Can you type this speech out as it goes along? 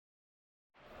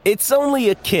It's only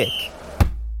a kick,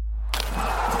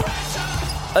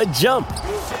 a jump,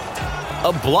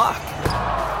 a block.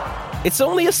 It's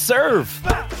only a serve.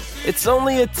 It's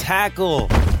only a tackle,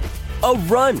 a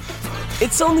run.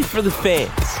 It's only for the fans.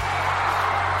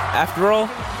 After all,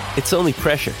 it's only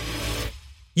pressure.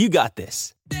 You got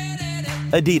this.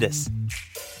 Adidas.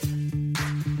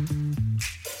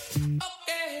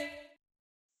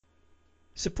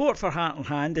 Support for Heart and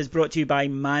Hand is brought to you by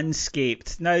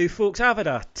Manscaped. Now, folks, I've had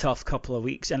a tough couple of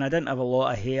weeks and I didn't have a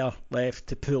lot of hair left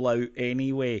to pull out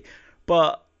anyway.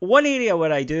 But one area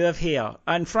where I do have hair,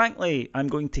 and frankly, I'm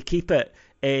going to keep it,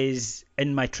 is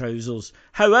in my trousers.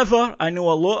 However, I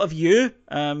know a lot of you,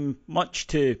 much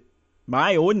to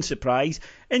my own surprise,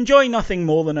 enjoy nothing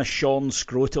more than a shorn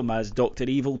scrotum, as Dr.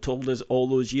 Evil told us all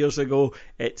those years ago.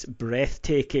 It's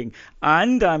breathtaking.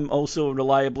 And I'm also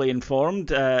reliably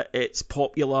informed it's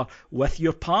popular with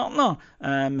your partner,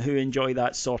 who enjoy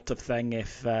that sort of thing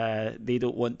if they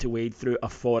don't want to wade through a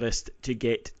forest to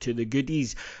get to the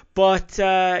goodies. But,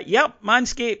 yep,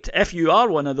 Manscaped, if you are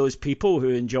one of those people who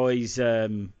enjoys,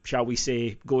 shall we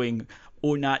say, going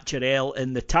au naturel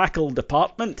in the tackle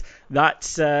department,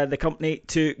 that's the company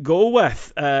to go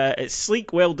with. It's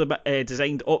sleek,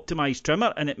 well-designed, optimised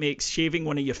trimmer, and it makes shaving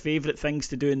one of your favourite things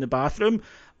to do in the bathroom.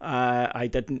 I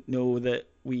didn't know that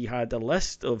we had a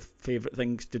list of favourite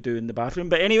things to do in the bathroom.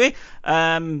 But anyway,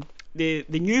 the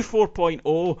new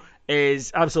 4.0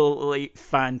 is absolutely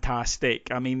fantastic.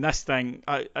 I mean, this thing,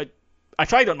 I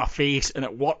tried it on my face and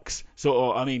it works.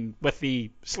 So, I mean, with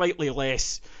the slightly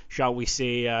less, shall we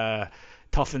say,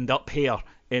 toughened up hair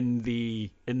in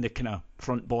the kind of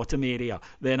front bottom area,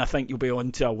 then I think you'll be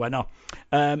on to a winner.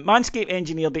 Manscaped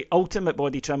engineered the ultimate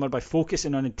body trimmer by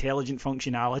focusing on intelligent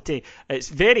functionality. It's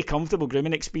very comfortable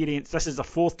grooming experience. This is a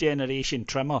 4th generation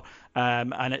trimmer,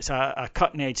 and it's a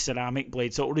cutting edge ceramic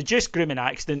blade, so it'll reduce grooming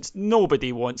accidents.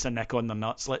 Nobody wants a nick on their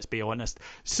nuts, let's be honest.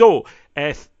 So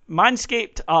if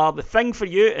Manscaped are the thing for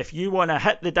you, if you want to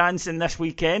hit the dancing this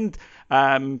weekend,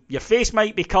 your face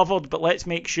might be covered, but let's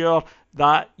make sure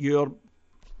that your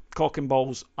cock and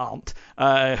balls aren't.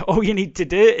 All you need to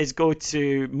do is go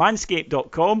to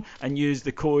manscaped.com and use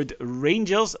the code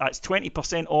RANGERS. That's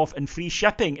 20% off and free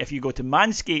shipping if you go to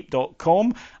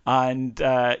manscaped.com and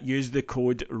use the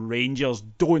code RANGERS.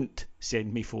 Don't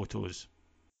send me photos.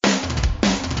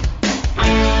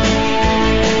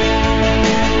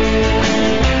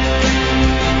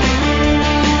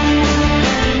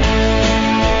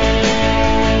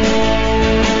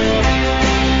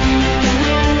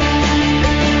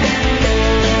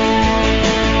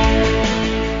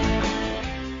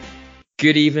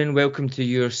 Good evening, welcome to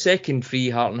your second free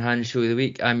Heart and Hand show of the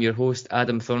week. I'm your host,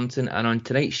 Adam Thornton, and on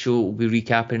tonight's show we'll be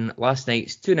recapping last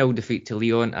night's 2-0 defeat to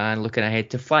Lyon and looking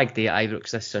ahead to Flag Day at Ibrox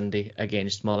this Sunday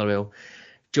against Motherwell.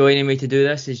 Joining me to do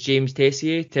this is James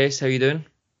Tessier. Tess, how you doing?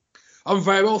 I'm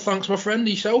very well, thanks my friend.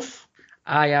 Yourself?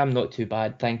 I am not too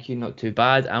bad, thank you, not too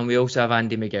bad. And we also have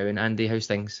Andy McGowan. Andy, how's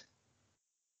things?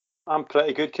 I'm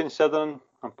pretty good considering.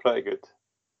 I'm pretty good.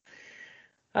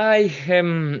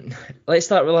 Let's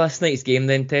start with last night's game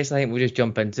then, Tess. I think we'll just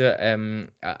jump into it.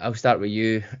 I'll start with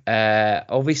you.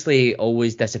 Obviously,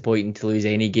 always disappointing to lose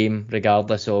any game,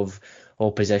 regardless of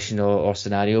opposition or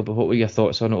scenario. But what were your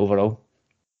thoughts on it overall?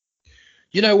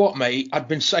 You know what, mate? I'd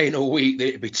been saying all week that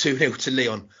it'd be 2-0 to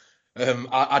Lyon.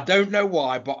 I don't know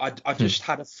why, but I just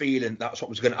had a feeling that's what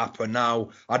was going to happen. Now,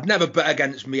 I'd never bet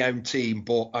against my own team,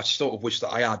 but I sort of wish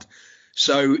that I had.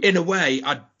 So, in a way,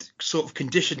 I'd sort of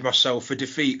conditioned myself for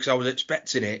defeat because I was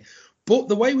expecting it. But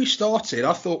the way we started,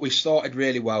 I thought we started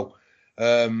really well.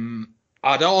 I'd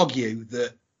argue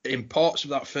that in parts of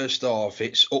that first half,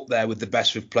 it's up there with the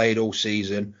best we've played all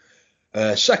season.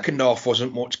 Second half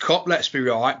wasn't much cop, let's be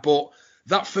right. But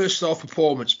that first half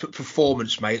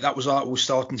performance, mate, that was like we were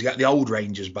starting to get the old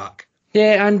Rangers back.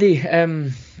 Yeah, Andy,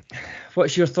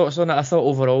 what's your thoughts on it? I thought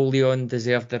overall Lyon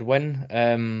deserved their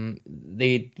win.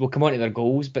 They will come on to their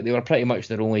goals, but they were pretty much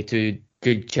their only two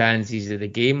good chances of the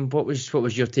game. What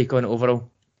was your take on it overall?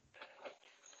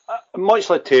 Much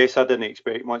like Tess, I didn't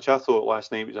expect much. I thought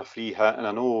last night was a free hit, and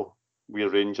I know we're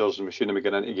Rangers and we shouldn't be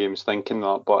getting into games thinking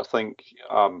that, but I think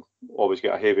always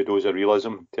get a heavy dose of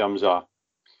realism in terms of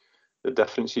the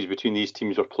differences between these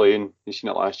teams are playing. You've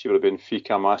seen it last year with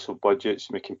Benfica, massive budgets,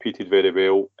 and we competed very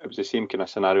well. It was the same kind of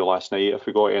scenario last night. If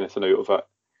we got anything out of it,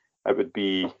 it would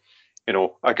be,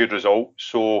 a good result.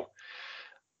 So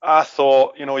I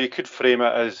thought, you could frame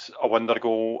it as a wonder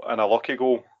goal and a lucky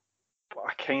goal. But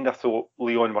I kind of thought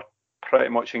Lyon were pretty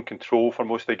much in control for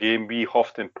most of the game. We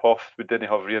huffed and puffed. We didn't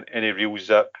have any real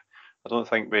zip. I don't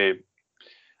think we,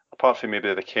 apart from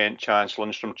maybe the Kent chance,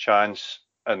 Lundstrom chance,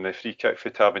 and the free kick for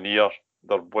Tavernier,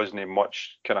 there wasn't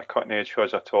much kind of cutting edge for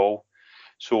us at all.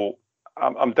 So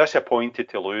I'm disappointed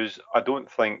to lose. I don't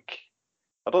think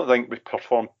we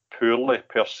performed poorly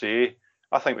per se.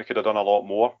 I think we could have done a lot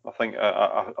more. I think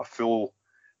a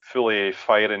fully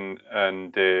firing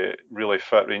and really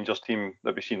fit Rangers team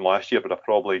that we seen last year would have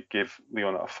probably gave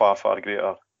Leon a far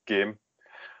greater game.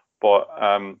 But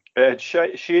it had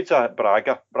shades of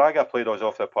Braga. Braga played us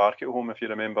off the park at home, if you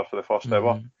remember, for the first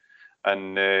hour,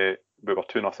 and we were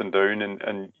 2-0 down,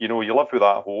 and you live with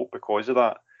that hope because of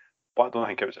that. But I don't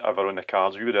think it was ever on the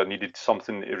cards. We would have needed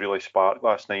something to really spark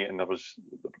last night, and there was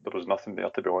nothing there,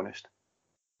 to be honest.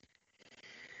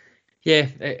 Yeah,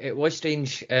 it was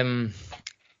strange.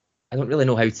 I don't really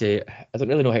know how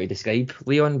to describe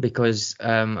Leon, because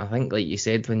I think, like you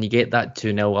said, when you get that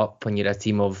 2-0 up, when you're a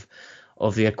team of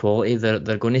their quality,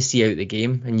 they're going to see out the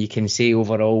game, and you can say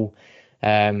overall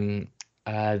they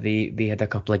had a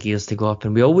couple of gears to go up,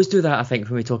 and we always do that. I think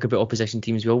when we talk about opposition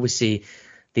teams, we always say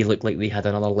they look like they had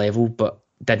another level, but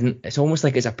didn't. It's almost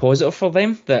like it's a positive for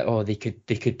them that they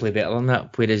could play better than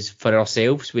that. Whereas for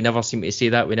ourselves, we never seem to say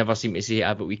that. We never seem to say,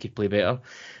 but we could play better.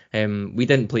 We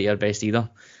didn't play our best either.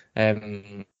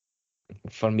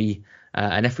 For me,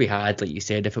 and if we had, like you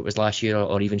said, if it was last year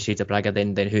or even shades of Braga,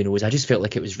 then who knows? I just felt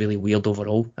like it was really weird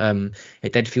overall.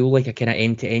 It did feel like a kind of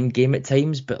end-to-end game at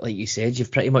times, but like you said,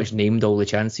 you've pretty much named all the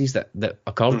chances that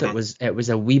occurred. Mm-hmm. It was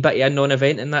a wee bit of a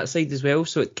non-event in that side as well,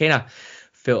 so it kind of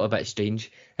felt a bit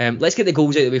strange. Let's get the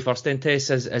goals out of the way first then, Tess.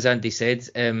 As Andy said,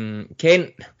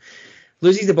 Kent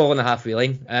loses the ball on the halfway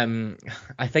line.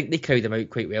 I think they crowd him out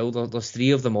quite well. There's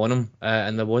three of them on him,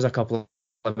 and there was a couple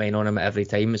of men on him at every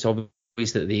time. It's obvious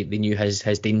that they knew his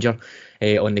danger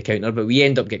on the counter, but we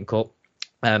end up getting caught.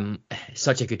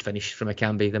 Such a good finish from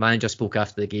Akambi. The manager spoke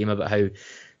after the game about how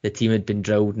the team had been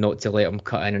drilled not to let him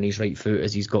cut in on his right foot,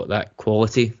 as he's got that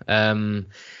quality.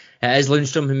 It is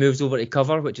Lundstrom who moves over to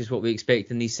cover, which is what we expect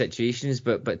in these situations.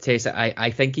 But Tess,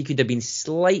 I think he could have been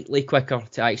slightly quicker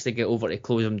to actually get over to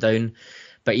close him down.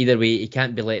 But either way, he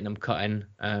can't be letting him cut in.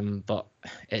 But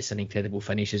it's an incredible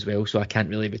finish as well, so I can't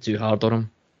really be too hard on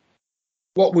him.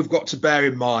 What we've got to bear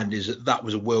in mind is that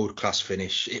was a world-class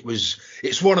finish.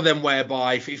 It's one of them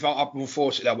whereby, if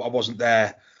unfortunately I wasn't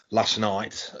there last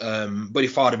night, but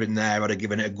if I'd have been there, I'd have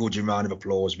given it a good round of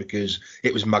applause because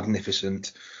it was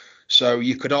magnificent. So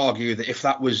you could argue that if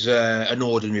that was an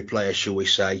ordinary player, shall we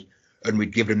say, and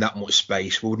we'd given him that much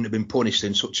space, we wouldn't have been punished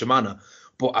in such a manner.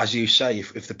 But as you say,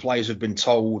 if the players had been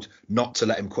told not to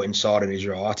let him cut inside on his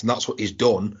right, and that's what he's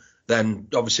done, then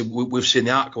obviously we've seen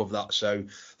the outcome of that. So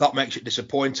that makes it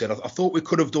disappointing. I thought we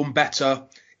could have done better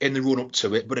in the run-up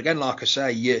to it. But again, like I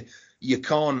say, you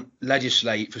can't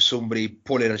legislate for somebody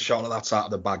pulling a shot like that out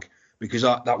of the bag, because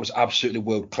that was absolutely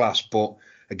world-class. But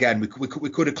again, we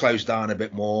could have closed down a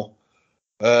bit more.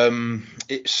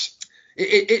 It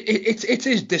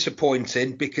is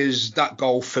disappointing because that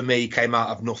goal for me came out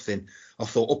of nothing. I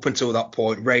thought up until that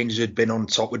point, Rangers had been on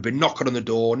top. We'd been knocking on the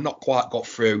door, not quite got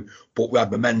through, but we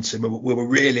had momentum. We were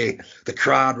really, the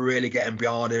crowd were really getting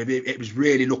behind it. It was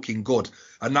really looking good.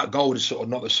 And that goal has sort of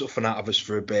knocked the stuffing out of us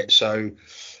for a bit. So,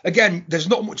 again, there's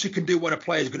not much you can do when a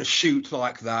player's going to shoot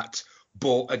like that.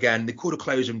 But, again, they could have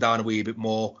closed him down a wee bit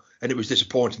more. And it was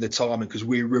disappointing the timing because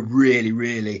we were really,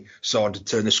 really starting to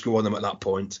turn the screw on them at that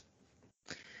point.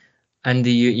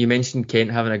 Andy, you mentioned Kent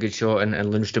having a good shot and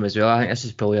Lundstrom as well. I think this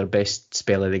is probably our best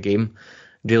spell of the game,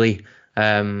 really.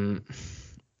 I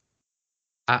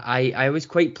was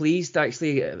quite pleased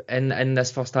actually in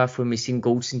this first half when we seen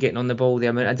Goldson getting on the ball. The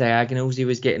amount of diagonals he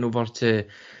was getting over to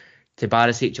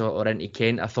Barisic or into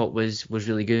Kent, I thought was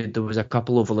really good. There was a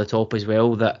couple over the top as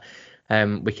well that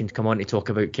we can come on to talk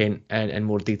about Kent in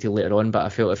more detail later on. But I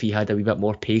felt if he had a wee bit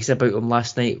more pace about him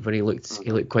last night, where he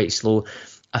looked quite slow,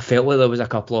 I felt like there was a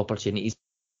couple of opportunities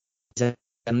in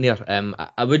there.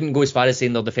 I wouldn't go as far as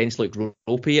saying their defence looked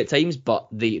ropey at times, but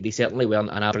they certainly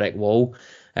weren't an abstract wall.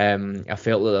 I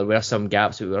felt that there were some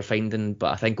gaps that we were finding,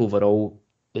 but I think overall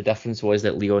the difference was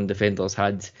that Leon defenders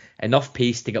had enough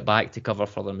pace to get back to cover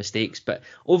for their mistakes. But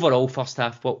overall, first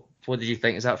half, what did you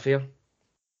think? Is that fair?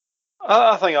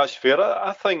 I think that's fair.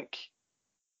 I think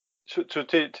to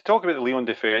talk about the Leon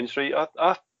defence, right?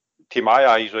 To my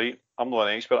eyes, right, I'm not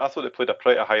an expert. I thought they played a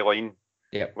pretty high line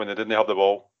when they didn't have the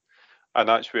ball, and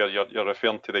that's where you're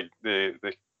referring to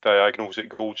the diagonals that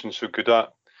Goldson's so good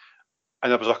at.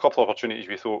 And there was a couple of opportunities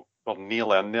we thought we're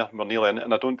nearly in there,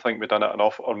 and I don't think we've done it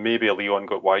enough, or maybe Leon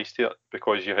got wise to it,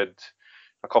 because you had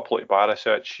a couple at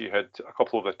Barisic, you had a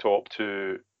couple of the top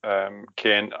to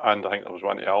Kent, and I think there was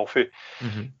one to Alfie.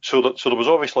 Mm-hmm. So there was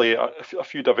obviously a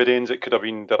few dividends that could have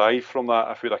been derived from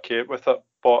that if we'd have kept with it.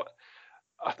 But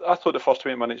I thought the first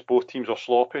 20 minutes both teams were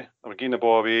sloppy. They were getting the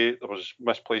ball away. There was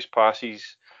misplaced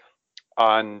passes,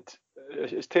 and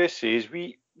as Tess says,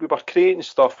 we were creating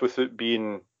stuff without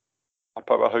being a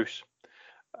powerhouse.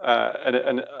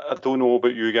 And I don't know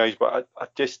about you guys, but I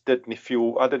just didn't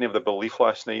feel, I didn't have the belief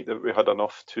last night that we had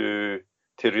enough to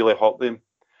really hurt them.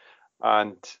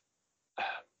 And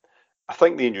I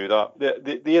think they knew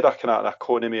that. They had a kind of an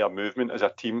economy of movement as a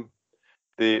team.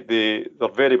 They're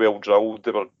very well drilled.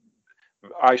 They were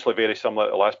actually very similar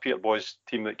to the last Peter Boys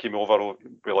team that came over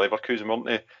with Leverkusen, weren't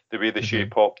they? The way they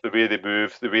shape up, the way they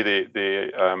move, the way they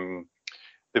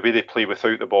play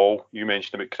without the ball. You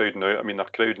mentioned about crowding out. I mean, they're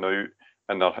crowding out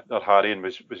and their harrying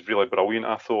was really brilliant,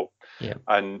 I thought. Yeah.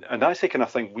 And that's the kind of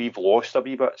thing we've lost a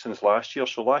wee bit since last year.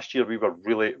 So last year we were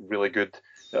really, really good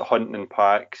at hunting in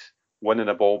packs, winning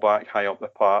the ball back high up the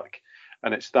park.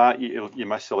 And it's that you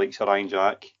miss the likes of Ryan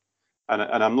Jack. And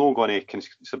I'm not going to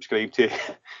subscribe to,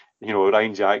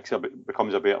 Ryan Jack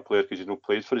becomes a better player because he's not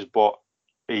played for us, but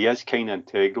he is kind of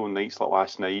integral in nights like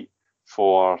last night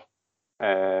for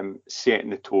setting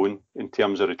the tone in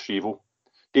terms of retrieval.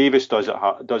 Davis does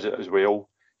it as well.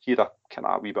 He had a kind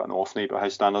of a wee bit of an off night by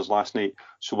his standards last night,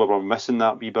 so we were missing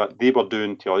that wee bit. They were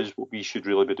doing to us what we should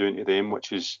really be doing to them,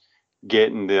 which is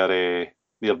getting their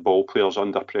ball players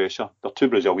under pressure. Their two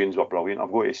Brazilians were brilliant,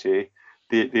 I've got to say.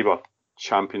 They were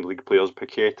Champions League players.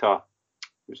 Paqueta,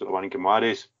 who's the one in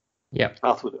Guimarães. Yeah,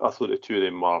 I thought the two of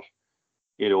them were,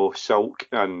 silk,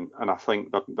 and I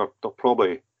think they're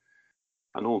probably.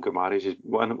 I know Guimarães is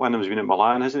one of them's been at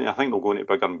Milan, isn't he? I think they'll go into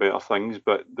bigger and better things,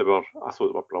 but I thought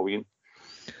they were brilliant.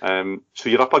 So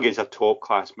you're up against a top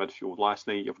class midfield last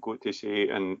night, you've got to say,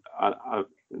 and I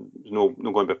no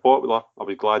going to be popular. I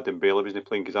was glad Dembele wasn't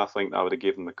playing because I think that would have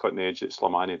given them the cutting edge that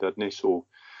Slimani didn't. So,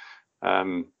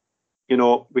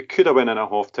 we could have went in at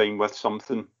half time with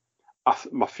something.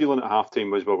 My feeling at half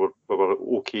time was we were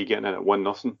okay getting in at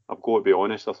 1-0. I've got to be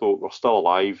honest. I thought we're still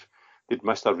alive. They'd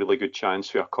missed a really good chance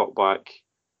for a cutback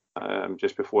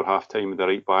just before half time with the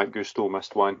right back. Gusto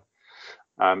missed one.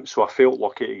 So I felt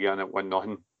lucky to get in at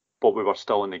 1-0, but we were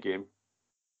still in the game.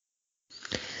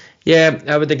 Yeah,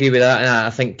 I would agree with that, and I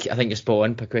think you're spot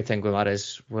on. Paqueta and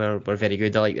Guimarães were very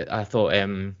good. I thought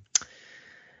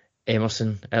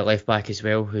Emerson at left back as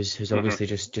well, who's obviously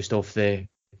just off the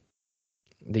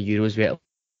Euros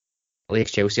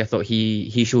with Chelsea. I thought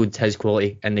he showed his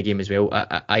quality in the game as well.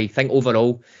 I think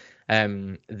overall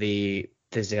they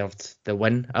deserved the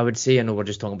win, I would say. I know we're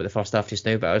just talking about the first half just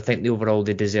now, but I think overall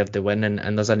they deserved the win,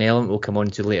 and there's an element we'll come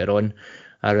on to later on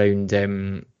around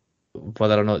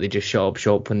whether or not they just shut up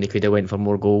shop when they could have went for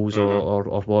more goals or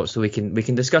what. So we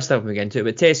can discuss that when we get into it.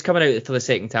 But Tess, coming out for the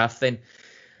second half then,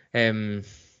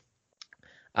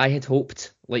 I had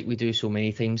hoped, like we do so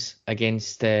many times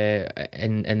against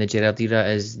in the Gerrard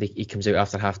era, he comes out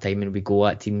after half time and we go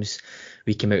at teams,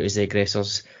 we come out as the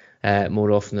aggressors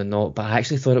more often than not. But I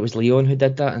actually thought it was Lyon who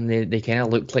did that, and they kind of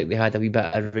looked like they had a wee bit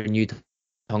of renewed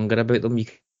hunger about them. You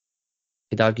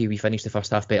could argue we finished the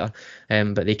first half better,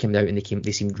 but they came out and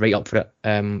they seemed right up for it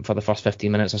for the first 15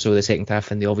 minutes or so of the second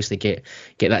half, and they obviously get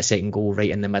that second goal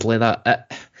right in the middle of that.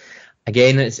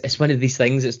 Again, it's one of these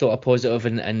things. It's not a positive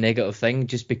and negative thing.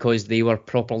 Just because they were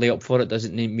properly up for it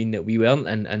doesn't mean that we weren't,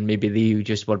 and maybe they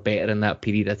just were better in that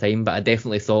period of time. But I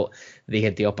definitely thought they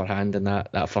had the upper hand in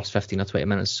that first 15 or 20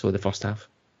 minutes, so the first half.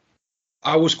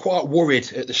 I was quite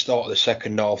worried at the start of the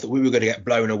second half that we were going to get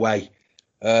blown away.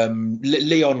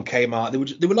 Lyon came out.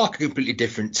 They were like a completely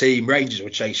different team. Rangers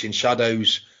were chasing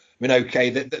shadows. I mean,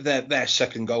 okay, their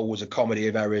second goal was a comedy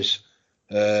of errors.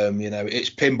 It's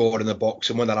pinball in the box,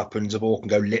 and when that happens, the ball can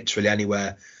go literally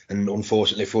anywhere. And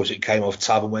unfortunately for us, it came off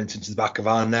tab and went into the back of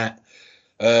our net.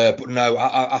 But no,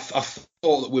 I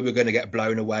thought that we were going to get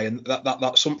blown away, and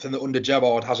that's something that under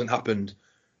Gerrard hasn't happened.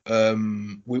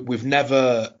 We've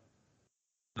never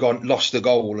lost the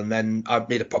goal, and then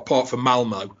apart from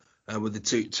Malmo with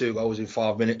the two goals in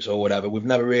 5 minutes or whatever, we've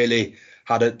never really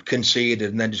had it conceded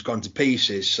and then just gone to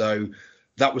pieces. So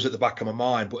that was at the back of my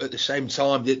mind, but at the same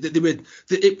time,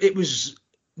 it was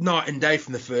night and day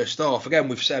from the first half. Again,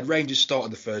 we've said Rangers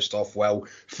started the first half well,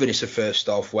 finished the first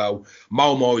half well.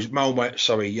 Who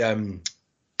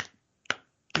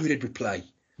did we play?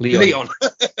 Lyon.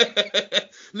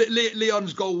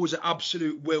 Lyon's goal was an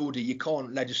absolute wildy. You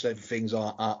can't legislate for things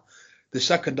like that. The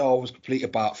second half was complete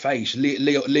about face.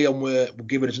 Lyon were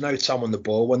giving us no time on the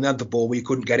ball. When they had the ball, we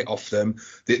couldn't get it off them.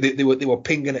 They were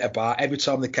pinging it about. Every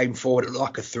time they came forward, it looked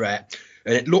like a threat.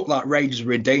 And it looked like Rangers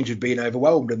were in danger of being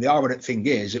overwhelmed. And the ironic thing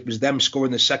is, it was them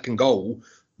scoring the second goal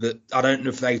that I don't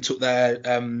know if they took their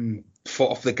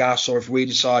foot off the gas, or if we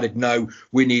decided, no,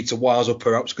 we need to wise up,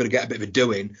 perhaps going to get a bit of a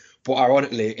doing. But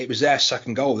ironically, it was their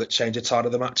second goal that changed the tide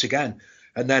of the match again.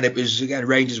 And then it was, again,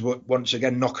 Rangers once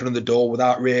again knocking on the door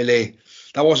without really...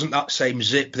 There wasn't that same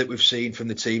zip that we've seen from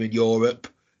the team in Europe,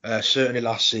 certainly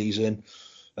last season.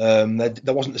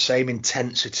 There wasn't the same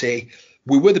intensity.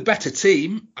 We were the better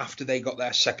team after they got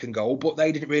their second goal, but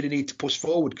they didn't really need to push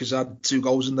forward because they had 2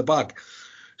 goals in the bag.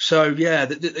 So, yeah,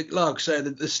 like I said,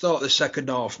 at the start of the second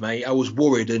half, mate, I was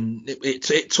worried, and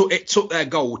it took their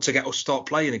goal to get us start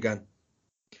playing again.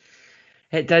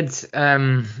 It did.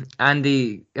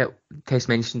 Andy, Tess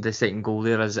mentioned the second goal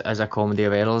there as a comedy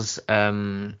of errors.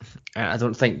 I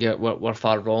don't think we're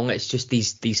far wrong. It's just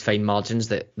these fine margins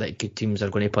that good teams are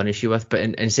going to punish you with. But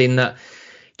in saying that,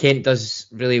 Kent does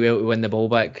really well to win the ball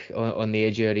back on the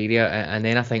edge of your area, and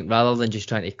then I think rather than just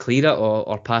trying to clear it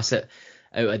or pass it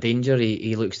out of danger,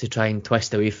 he looks to try and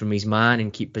twist away from his man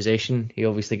and keep possession. He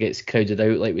obviously gets crowded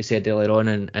out, like we said earlier on,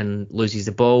 and loses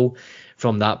the ball.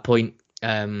 From that point,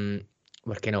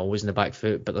 we're kind of always in the back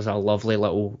foot, but there's a lovely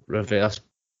little reverse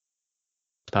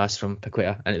pass from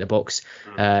Paqueta into the box.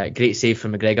 Great save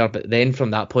from McGregor, but then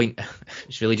from that point,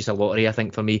 it's really just a lottery, I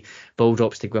think, for me. Ball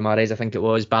drops to Guimaraes, I think it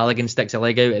was. Balogun sticks a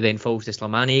leg out, it then falls to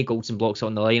Slimani. Goldson blocks it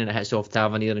on the line, and it hits off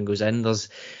Tavernier and goes in. There's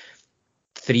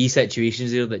 3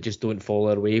 situations there that just don't fall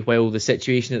our way. While the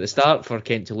situation at the start for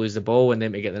Kent to lose the ball and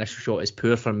then to get the initial shot is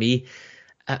poor for me,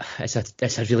 it's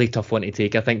a really tough one to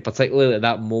take, I think, particularly at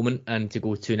that moment, and to go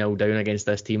 2-0 down against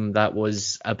this team. That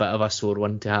was a bit of a sore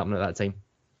one to happen at that time.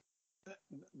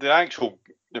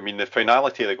 The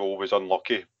finality of the goal was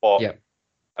unlucky, but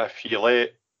if you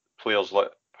let players like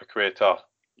Paqueta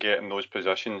get in those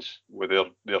positions with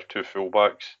their 2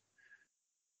 fullbacks,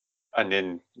 and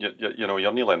then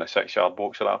you're nearly in the 6-yard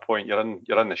box at that point, you're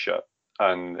in the shit,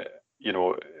 and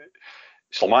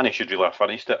Slimani should really have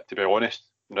finished it, to be honest.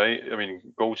 Right, I mean,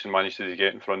 Goldson managed to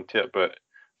get in front of it, but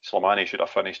Slimani should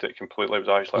have finished it completely. It was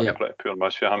actually a pretty poor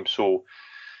miss for him. So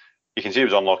you can say it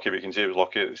was unlucky, but you can say it was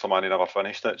lucky that Slimani never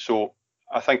finished it. So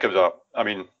I think it was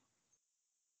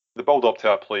the build up to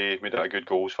that play made it a good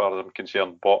goal as far as I'm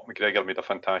concerned, but McGregor made a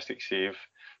fantastic save.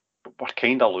 But we're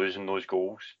kind of losing those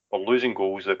goals. We're losing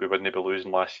goals that we wouldn't be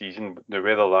losing last season. Now,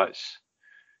 whether that's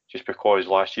just because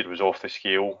last year was off the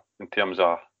scale in terms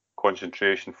of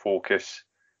concentration, focus,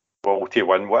 will to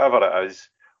win, whatever it is,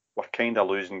 we're kind of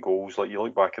losing goals. Like, you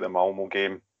look back at the Malmo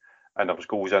game, and there was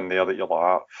goals in there that you're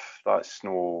like, it's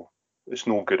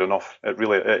no good enough. It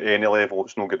really, at any level,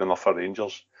 it's no good enough for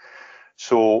Rangers.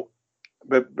 So,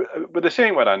 but the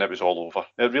second one in, it was all over.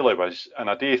 It really was. And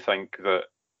I do think that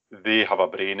they have a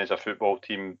brain as a football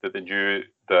team, that they knew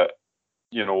that,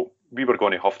 we were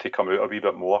going to have to come out a wee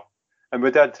bit more. And we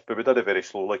did, but we did it very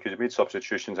slowly, because we made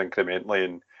substitutions incrementally,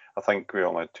 and I think we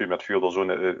only had 2 midfielders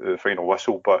on at the final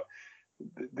whistle, but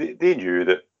they knew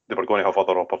that they were going to have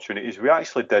other opportunities. We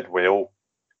actually did well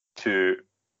to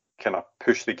kind of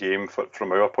push the game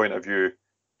from our point of view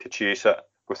to chase it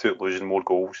without losing more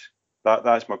goals.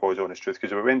 That's my God's honest truth,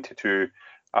 because if we went to 2,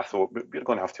 I thought we're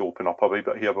going to have to open up a wee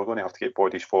bit here. We're going to have to get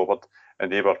bodies forward, and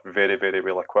they were very, very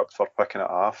well equipped for picking it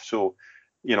off. So,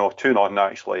 2-0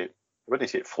 actually, I wouldn't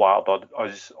say it flattered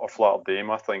us or flattered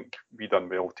them. I think we done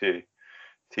well to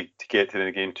get to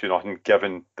the game 2-0,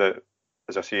 given that,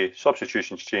 as I say,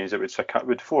 substitutions changed. It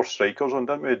with 4 strikers on,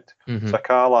 didn't we?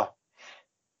 Sakala,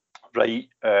 Wright,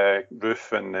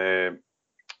 Roof, and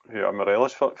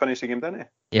Morelos finished the game, didn't he?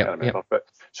 Yeah. But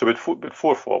so with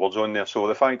 4 forwards on there, so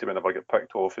the fact that we never get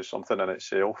picked off is something in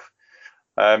itself.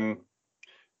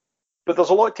 But there's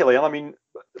a lot to learn. I mean,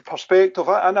 perspective.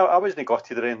 I wasn't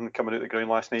gutted or anything coming out the ground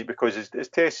last night, because, as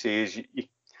Tess says,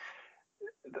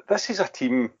 this is a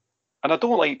team, and I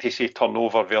don't like to say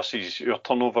turnover versus your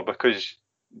turnover, because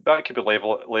that could be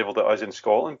levelled at us in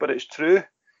Scotland, but it's true.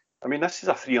 I mean, this is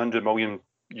a €300 million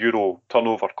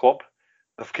turnover club.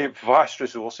 They've got vast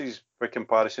resources by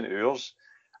comparison to ours,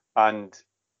 and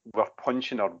we're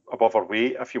punching above our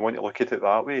weight, if you want to look at it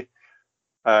that way.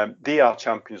 They are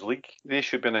Champions League. They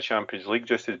should be in the Champions League,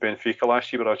 just as Benfica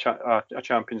last year were a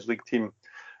Champions League team.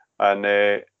 And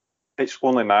it's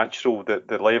only natural that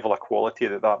the level of quality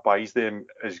that buys them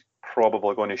is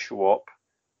probably going to show up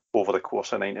over the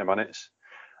course of 90 minutes.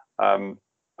 I think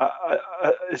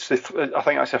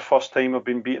that's the first time I've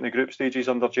been beaten the group stages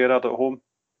under Gerrard at home.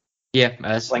 Yeah,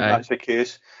 I think that's the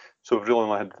case. So we've really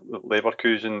only had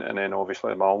Leverkusen and then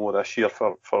obviously Malmo this year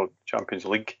for Champions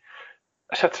League.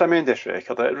 It's a tremendous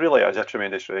record. It really is a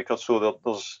tremendous record. So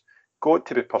there's got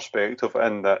to be perspective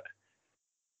in that.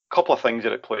 A couple of things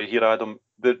at play here, Adam.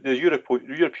 The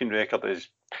European record is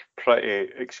pretty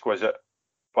exquisite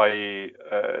by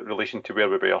relation to where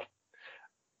we were.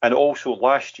 And also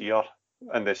last year,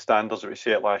 and the standards that we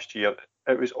set last year,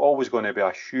 it was always going to be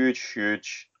a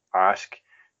huge ask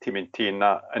to maintain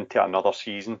that into another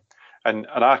season. And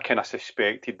I kind of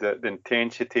suspected that the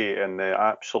intensity and the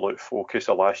absolute focus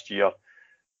of last year,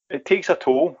 it takes a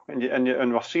toll, and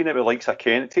we're seeing it with likes of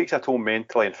Kent. It takes a toll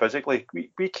mentally and physically.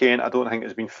 We Kent, I don't think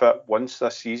has been fit once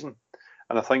this season,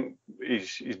 and I think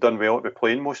he's done well at be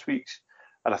playing most weeks.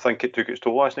 And I think it took its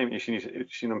toll last night when you've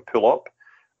seen him pull up.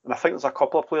 And I think there's a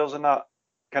couple of players in that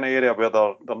kind of area where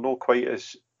they're not quite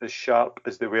as sharp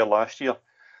as they were last year.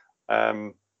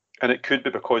 And it could be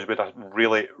because we had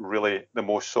really the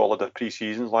most solid of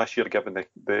pre-seasons last year, given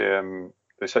the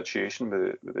situation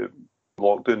with the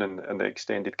lockdown and the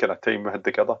extended kind of time we had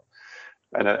together.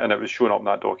 And it was shown up in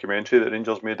that documentary that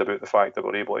Rangers made about the fact that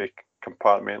we're able to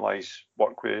compartmentalise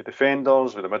work with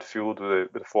defenders, with the midfield,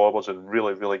 with the forwards, and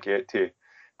really get to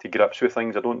grips with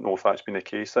things. I don't know if that's been the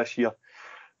case this year.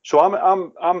 So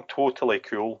I'm totally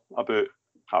cool about.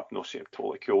 I'm not saying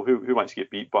totally cool. Who wants to get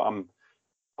beat? But I'm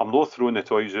not throwing the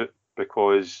toys out,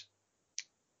 because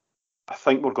I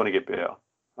think we're going to get better.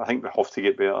 I think we have to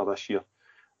get better this year.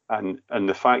 And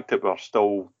the fact that we're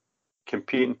still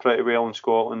competing pretty well in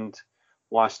Scotland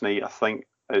last night, I think,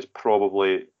 is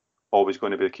probably always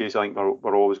going to be the case. I think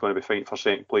we're always going to be fighting for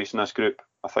second place in this group.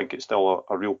 I think it's still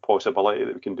a real possibility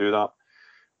that we can do that.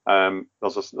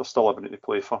 There's still everything to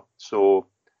play for. So,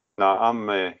 I'm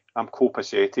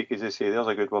copacetic, as they say. There's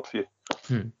a good word for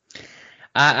you.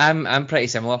 I'm pretty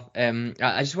similar.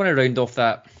 I just want to round off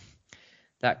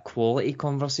that quality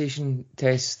conversation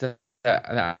test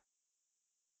that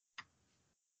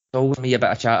always me a bit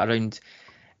of chat around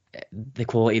the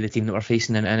quality of the team that we're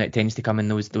facing, and it tends to come in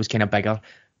those kind of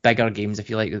bigger games, if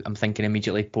you like. I'm thinking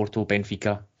immediately Porto,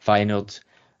 Benfica, Feyenoord,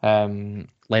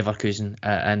 Leverkusen,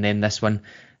 and then this one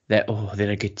that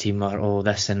they're a good team, or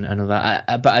this and all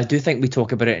that. But I do think we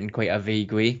talk about it in quite a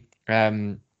vague way.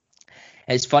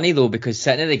 It's funny though, because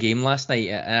sitting at the game last night,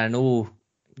 and I know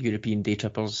European day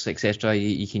trippers, etc.,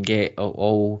 you can get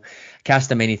all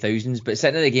cast of many thousands, but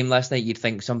sitting at the game last night, you'd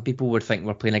think some people would think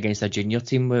we're playing against a junior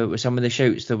team with some of the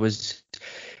shouts. There was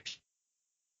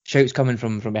shouts coming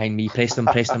from behind me, press them,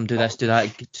 do this, do that,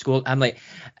 score. I'm like,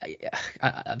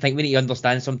 I think we need to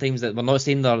understand sometimes that we're not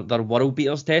saying they're world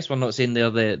beaters, Tess. We're not saying they're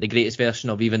the greatest version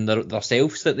of even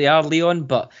themselves that they are, Leon.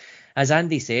 But as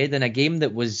Andy said, in a game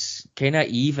that was kind of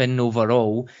even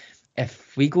overall,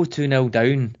 if we go 2-0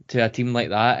 down to a team like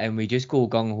that and we just go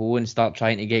gung-ho and start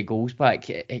trying to get goals back,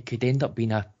 it could end up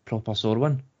being a proper sore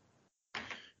one.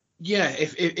 Yeah,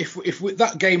 if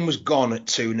that game was gone at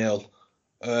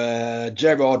 2-0,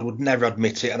 Gerrard would never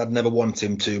admit it, and I'd never want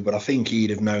him to, but I think he'd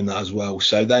have known that as well.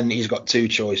 So then he's got two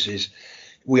choices.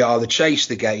 We either chase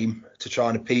the game to try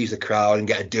and appease the crowd and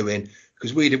get a doing,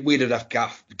 because we'd have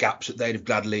gaps that they'd have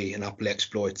gladly and happily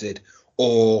exploited,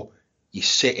 or you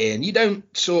sit in. You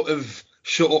don't sort of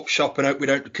shut up shop and hope we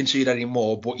don't concede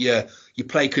anymore, but you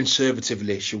play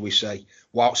conservatively, shall we say,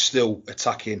 while still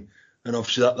attacking. And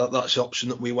obviously that's the option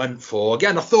that we went for.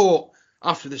 Again, I thought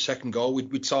after the second goal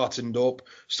we'd tightened up,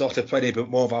 started playing a bit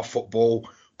more of our football,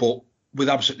 but with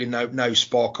absolutely no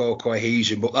spark or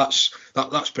cohesion. But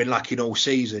that's been lacking all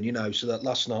season, so that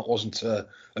last night wasn't a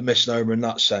misnomer in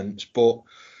that sense. But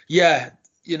yeah,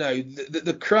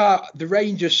 the crowd, the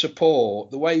Rangers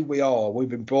support, the way we've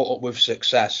been brought up with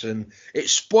success, and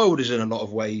it's spoiled us in a lot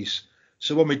of ways.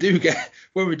 So when we do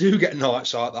get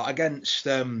nights like that against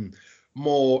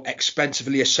more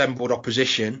expensively assembled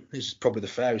opposition, is probably the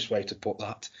fairest way to put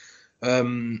that.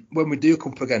 When we do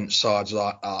come up against sides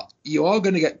like that, you are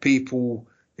going to get people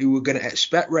who are going to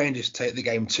expect Rangers to take the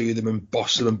game to them and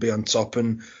boss them and be on top.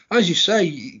 And as you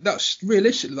say, that's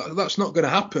realistic. That's not going to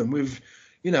happen.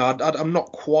 I'm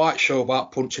not quite sure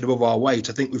about punching above our weight.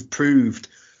 I think we've proved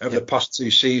over the past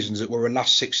two seasons that we're a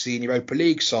last 16 Europa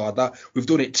League side. That we've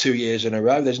done it 2 years in a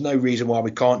row. There's no reason why we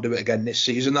can't do it again this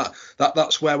season.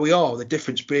 That's where we are. The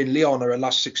difference being Lyon are a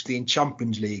last 16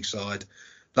 Champions League side.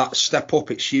 That step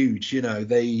up, it's huge.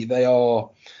 They are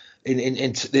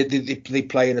they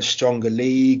play in a stronger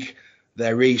league.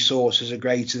 Their resources are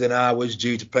greater than ours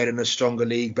due to playing in a stronger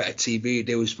league, better TV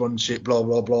deal, sponsorship, blah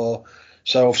blah blah.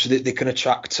 So obviously they can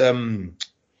attract,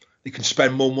 they can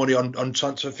spend more money on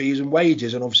transfer fees and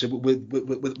wages, and obviously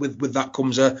with that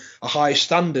comes a higher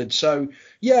standard. So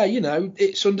yeah,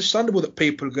 it's understandable that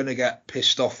people are going to get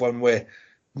pissed off when we're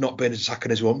not being as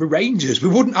attacking as we want. We're Rangers, we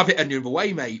wouldn't have it any other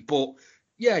way, mate. But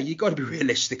yeah, you got to be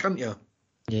realistic, haven't you?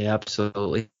 Yeah,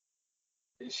 absolutely.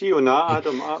 See on that,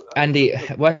 Adam. Andy,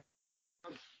 what?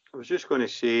 I was just going to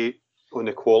say on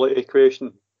the quality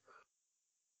question.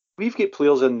 We've got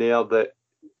players in there that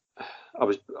I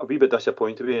was a wee bit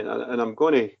disappointed with, and I'm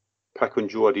going to pick on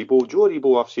Joe Aribo. Joe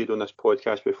Aribo, I've said on this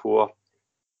podcast before,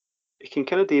 he can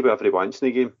kind of do whatever he wants in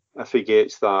the game if he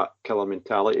gets that killer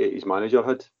mentality his manager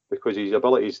had, because his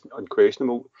ability is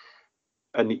unquestionable.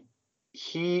 And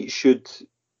he should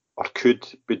or could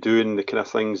be doing the kind of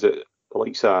things that the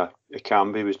likes of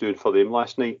Ekambi was doing for them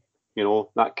last night. You know,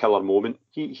 that killer moment.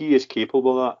 He is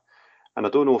capable of that. And I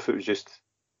don't know if it was just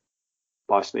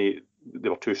last night they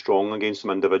were too strong against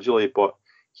him individually, but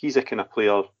he's a kind of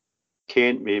player.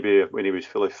 Kent, maybe when he was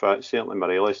fully fit, certainly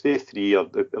Morelos. They three are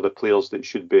the players that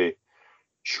should be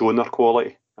showing their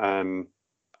quality. And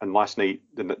last night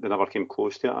they never came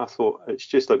close to it. I thought it's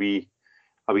just a wee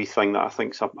thing that I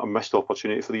think's a missed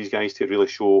opportunity for these guys to really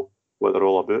show what they're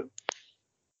all about.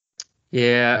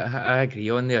 Yeah, I agree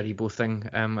on the Aribo thing.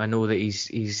 I know that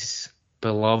he's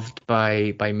beloved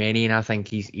by many, and I think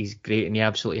he's great, and he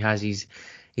absolutely has his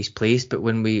place. But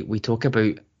when we talk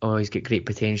about, oh, he's got great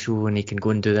potential and he can go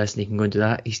and do this and he can go and do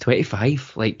that, he's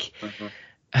 25. Like,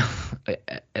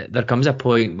 there comes a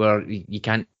point where you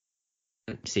can't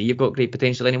say you've got great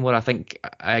potential anymore. I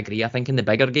agree. I think in the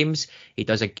bigger games he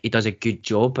does a good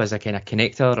job as a kind of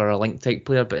connector or a link type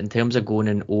player, but in terms of going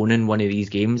and owning one of these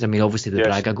games, I mean, obviously the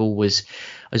Braga goal was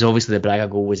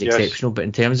exceptional, but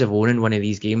in terms of owning one of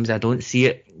these games, I don't see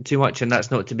it too much, and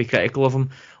that's not to be critical of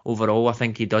him. Overall, I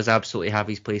think he does absolutely have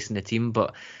his place in the team,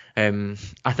 but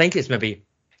I think it's maybe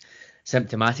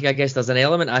symptomatic, I guess. There's an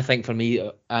element, I think, for me,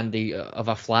 Andy, of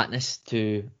a flatness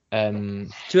to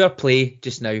our play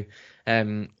just now.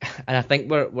 And I think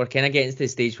we're kind of getting to the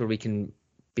stage where we can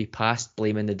be past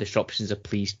blaming the disruptions of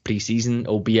pre-season,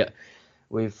 albeit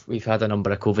we've had a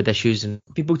number of COVID issues, and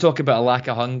people talk about a lack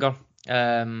of hunger,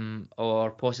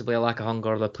 or possibly a lack of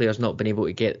hunger, the players not being able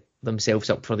to get themselves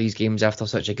up for these games after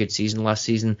such a good season last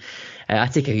season. I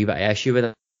take a wee bit of issue with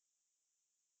it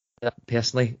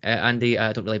personally, Andy.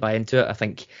 I don't really buy into it. I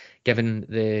think given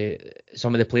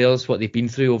some of the players, what they've been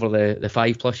through over the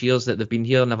 5+ years that they've been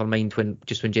here, never mind when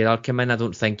Gerrard came in, I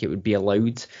don't think it would be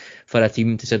allowed for a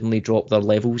team to suddenly drop their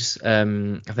levels.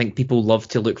 I think people love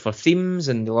to look for themes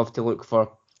and they love to look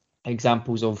for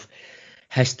examples of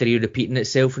history repeating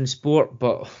itself in sport,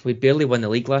 but we barely won the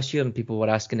league last year and people were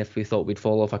asking if we thought we'd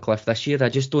fall off a cliff this year. I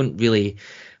just don't really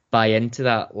buy into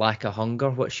that lack of hunger.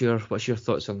 What's your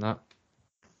thoughts on that?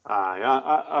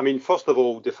 I mean, first of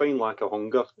all, define lack of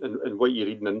hunger and what you're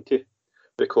reading into,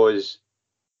 because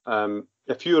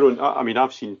if you're on, I mean,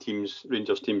 I've seen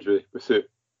Rangers teams with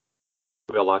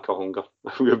a lack of hunger.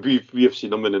 we have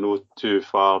seen them in the no too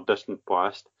far distant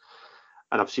past,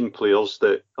 and I've seen players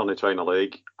that are not trying a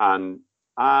leg, and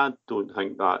I don't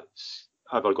think that's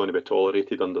ever going to be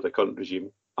tolerated under the current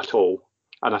regime at all.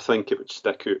 And I think it would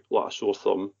stick out like a sore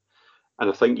thumb. And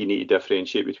I think you need to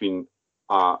differentiate between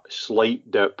a slight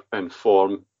dip in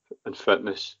form and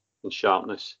fitness and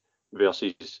sharpness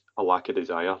versus a lack of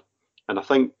desire. And I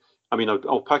think, I mean,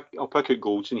 I'll pick out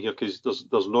Goldson here because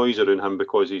there's noise around him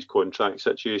because of his contract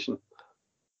situation.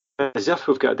 As if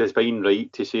we've got a divine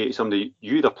right to say to somebody,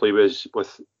 you either play with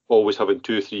always having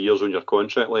 2-3 years on your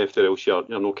contract left, or else you're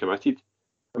not committed.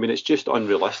 I mean, it's just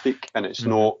unrealistic, and it's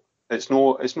not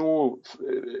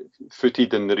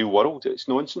footed in the real world. It's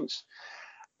nonsense,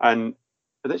 and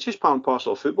it's just part and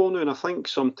parcel of football now. And I think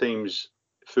sometimes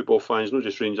football fans, not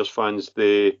just Rangers fans,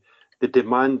 they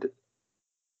demand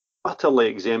utterly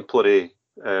exemplary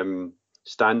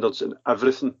standards in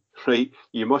everything. Right?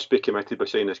 You must be committed by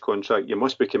signing this contract. You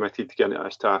must be committed to getting at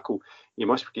this tackle. You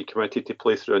must be committed to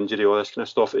play through injury, all this kind of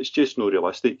stuff. It's just not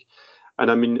realistic. And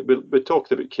I mean, we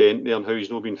talked about Kent there and how he's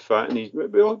not been fit,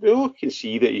 and we all can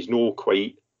see that he's not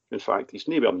quite. In fact, he's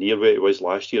nowhere near where he was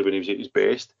last year when he was at his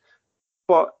best.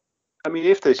 But I mean,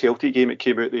 after the Celtic game, it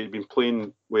came out that he'd been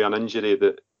playing with an injury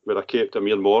where I kept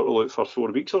Amir Mortal out for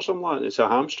 4 weeks or something like that. It's a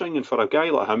hamstring, and for a guy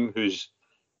like him who's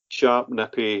sharp,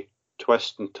 nippy,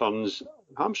 twists and turns,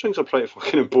 hamstrings are pretty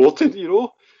fucking important, you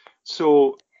know.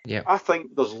 So yeah. I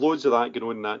think there's loads of that going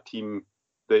on in that team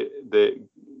that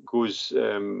goes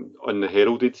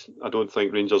unheralded. I don't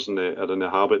think Rangers are in the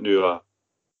habit now of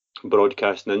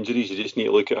broadcasting injuries. You just need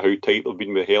to look at how tight they've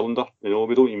been with Helander. You know,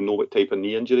 we don't even know what type of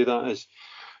knee injury that is.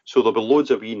 So there'll be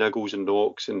loads of wee niggles and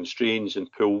knocks and strains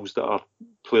and pulls that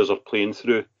players are playing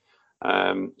through.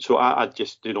 So I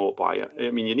just do not buy it.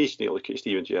 I mean, you need to look at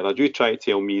Steven Gerrard. You try to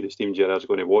tell me that Steven Gerrard's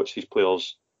going to watch these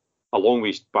players along with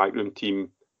his backroom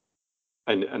team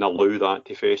and allow that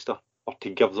to fester or to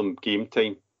give them game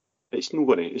time. It's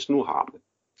not happening.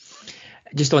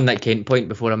 Just on that Kent point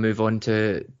before I move on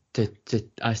to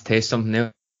ask Tess something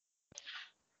else.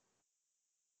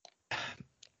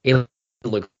 He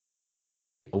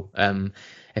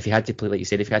if he had to play, like you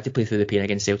said, if he had to play through the pain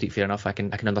against Celtic, fair enough, I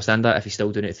can understand that. If he's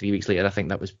still doing it 3 weeks later, I think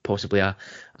that was possibly an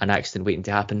accident waiting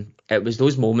to happen. It was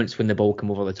those moments when the ball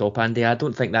came over the top, Andy. I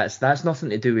don't think that's nothing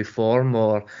to do with form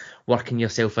or working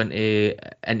yourself into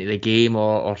the game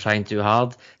or trying too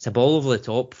hard. It's a ball over the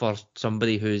top for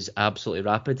somebody who's absolutely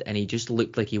rapid, and he just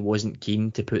looked like he wasn't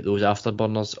keen to put those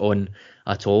afterburners on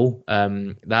at all.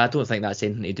 I don't think that's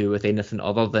anything to do with anything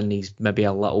other than he's maybe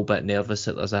a little bit nervous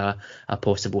that there's a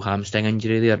possible hamstring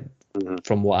injury there,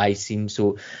 from what I've seen.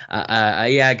 So I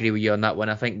agree with you on that one.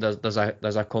 I think there's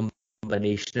a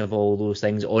combination of all those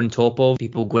things on top of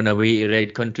people going away to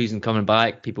red countries and coming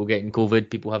back, people getting COVID,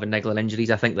 people having niggling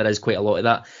injuries. I think there is quite a lot of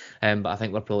that, but I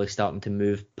think we're probably starting to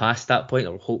move past that point,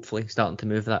 or hopefully starting to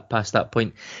move past that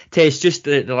point. Tess, just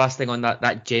the last thing on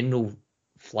that general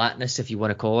flatness, if you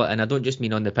want to call it, and I don't just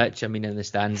mean on the pitch, I mean in the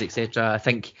stands, etc. I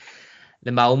think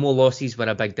the Malmo losses were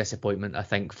a big disappointment, I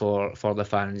think, for the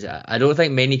fans. I don't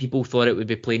think many people thought it would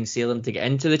be plain sailing to get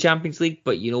into the Champions League,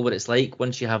 but you know what it's like.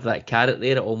 Once you have that carrot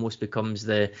there, it almost becomes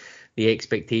the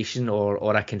expectation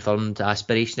or a confirmed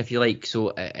aspiration, if you like. So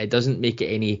it doesn't make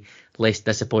it any less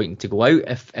disappointing to go out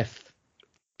if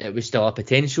it was still a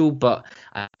potential. But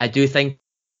I do think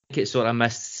it sort of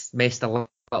messed a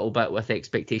little bit with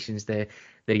expectations.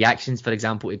 The reactions, for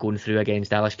example, to going through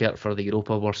against Alashkert for the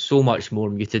Europa were so much more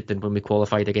muted than when we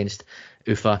qualified against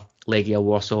Ufa, Legia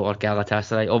Warsaw or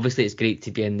Galatasaray. Obviously, it's great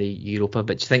to be in the Europa,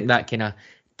 but do you think that kind of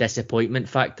disappointment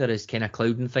factor is kind of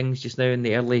clouding things just now in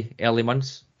the early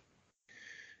months?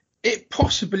 It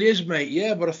possibly is, mate,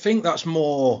 yeah, but I think that's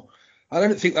more... I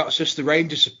don't think that's just the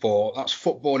Rangers support. That's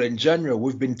football in general.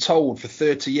 We've been told for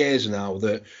 30 years now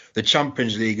that the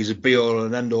Champions League is a be-all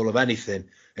and end-all of anything.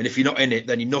 And if you're not in it,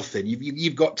 then you're nothing.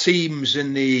 You've got teams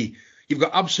you've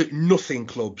got absolute nothing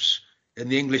clubs in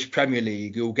the English Premier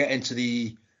League who will get into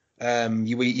the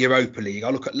Europa League. I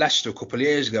look at Leicester a couple of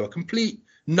years ago, a complete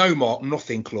no-mark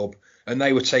nothing club, and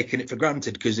they were taking it for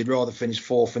granted because they'd rather finish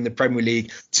fourth in the Premier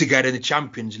League to get in the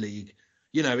Champions League.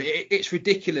 You know, it's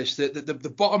ridiculous that the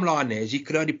bottom line is you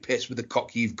can only piss with the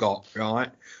cock you've got, right?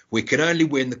 We can only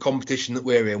win the competition that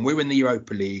we're in. We're in the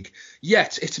Europa League.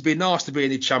 Yet, it'd be nice to be in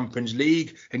the Champions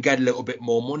League and get a little bit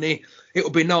more money. It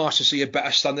would be nice to see a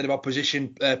better standard of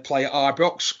opposition play at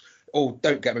Ibrox. Oh,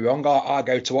 don't get me wrong, I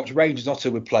go to watch Rangers, not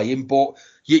who we're playing, but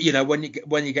you know when you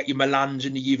get your Milans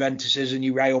and your Juventuses and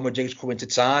your Real Madrids coming to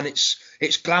town,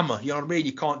 it's glamour. You know what I mean?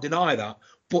 You can't deny that.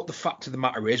 But the fact of the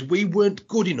matter is, we weren't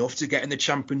good enough to get in the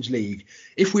Champions League.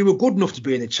 If we were good enough to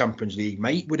be in the Champions League,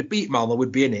 mate, we'd have beat Malmo,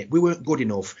 we'd be in it. We weren't good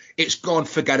enough. It's gone,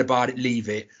 forget about it, leave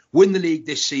it. Win the league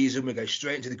this season, we go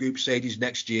straight into the group stages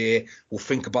next year. We'll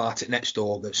think about it next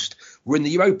August. We're in the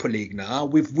Europa League now.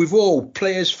 We've all,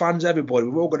 players, fans, everybody,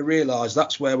 we've all got to realise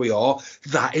that's where we are.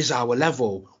 That is our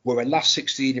level. We're a last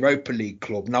 16 Europa League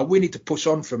club. Now we need to push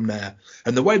on from there.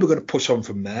 And the way we're going to push on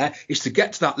from there is to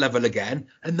get to that level again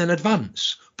and then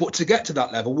advance. But to get to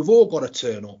that level, we've all got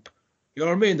to turn up. You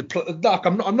know what I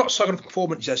mean? I'm not sorry for the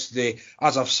performance yesterday,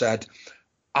 as I've said.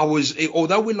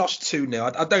 Although we lost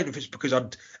 2-0, I don't know if it's because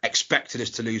I'd expected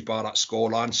us to lose by that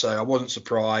scoreline, so I wasn't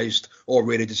surprised or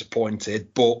really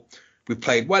disappointed. But we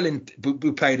played well.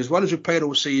 We played as well as we played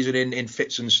all season in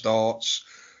fits and starts.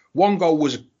 One goal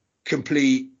was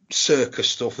complete circus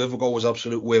stuff. The other goal was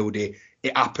absolute wildy.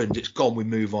 It happened. It's gone. We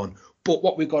move on. But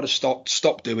what we've got to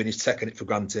stop doing is taking it for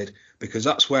granted, because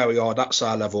that's where we are. That's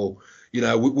our level. You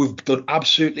know, we've done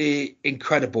absolutely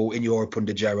incredible in Europe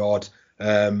under Gerrard.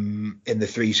 In the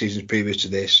 3 seasons previous to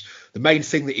this, the main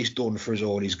thing that he's done for us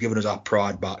all is given us our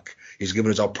pride back. He's given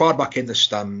us our pride back in the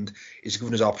stand. He's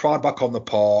given us our pride back on the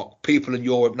park. People in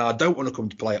Europe now don't want to come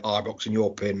to play at Ibrox and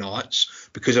European nights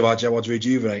because of how Gerrard's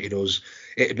rejuvenated us.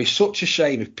 It'd be such a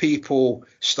shame if people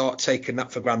start taking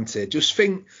that for granted. Just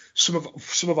think some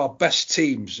of our best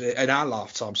teams in our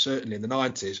lifetime, certainly in the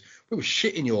 90s, we were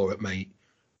shit in Europe, mate.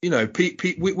 You know, we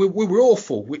were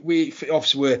awful. We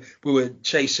obviously we were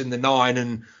chasing the 9,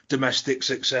 and domestic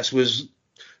success was,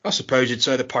 I suppose you'd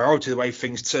say, the priority, the way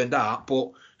things turned out.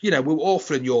 But you know, we were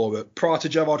awful in Europe. Prior to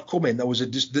Gerrard coming, there was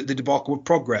the debacle of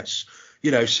progress.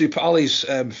 You know, Super Ali's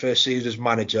first season as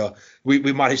manager, we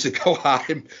managed to go at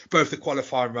him both the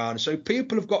qualifying round. So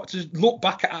people have got to look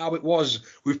back at how it was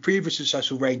with previous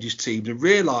successful Rangers teams and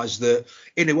realise that,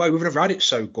 in a way, we've never had it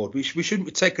so good. We shouldn't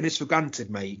be taking this for granted,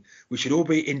 mate. We should all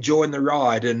be enjoying the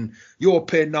ride. And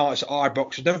European nights at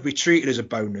Ibrox should never be treated as a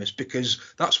bonus, because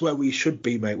that's where we should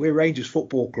be, mate. We're Rangers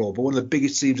Football Club. We're one of the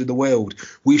biggest teams in the world.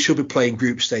 We should be playing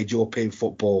group stage European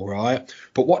football, right?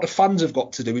 But what the fans have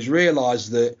got to do is realise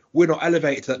that we're not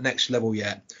elevated to that next level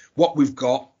yet. What we've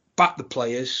got, back the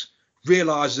players,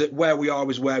 realise that where we are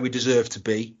is where we deserve to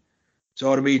be. So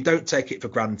what I mean, don't take it for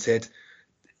granted.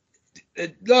 I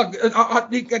can't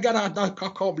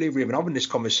believe we're even having this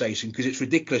conversation because it's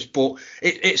ridiculous. But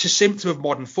it's a symptom of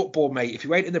modern football, mate. If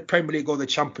you ain't in the Premier League or the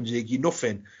Champions League, you're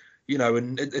nothing.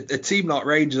 And a team like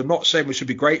Rangers, I'm not saying we should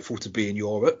be grateful to be in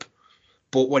Europe,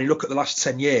 but when you look at the last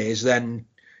 10 years, then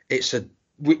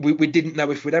we didn't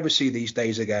know if we'd ever see these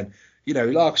days again.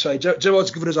 Like I say,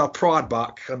 Gerard's given us our pride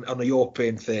back on the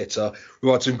European theatre.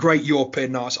 We've had some great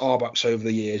European nights, Arbacks over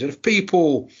the years. And if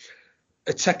people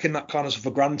are taking that kind of stuff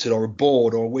for granted or are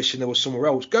bored or wishing there was somewhere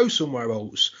else, go somewhere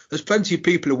else. There's plenty of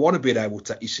people who want to be able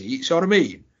to take your seats. You know what I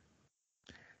mean?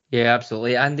 Yeah,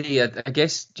 absolutely. Andy, I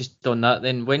guess just on that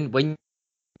then, when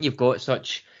you've got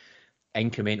such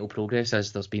incremental progress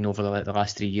as there's been over the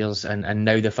last 3 years, and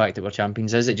now the fact that we're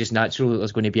champions, is it just natural that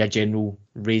there's going to be a general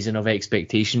raising of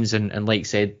expectations? And like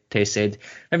Tess said,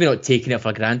 maybe not taking it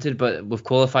for granted, but we've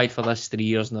qualified for this 3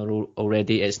 years in a row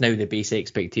already. It's now the base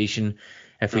expectation.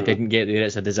 If we didn't get there,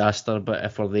 it's a disaster. But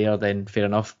if we're there, then fair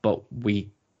enough. But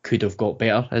we could have got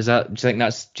better. Do you think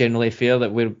that's generally fair,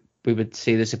 that we would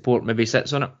say the support maybe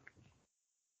sits on it?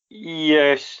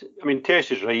 Yes, I mean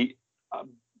Tess is right,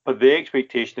 but the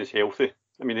expectation is healthy.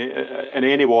 I mean, in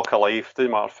any walk of life, doesn't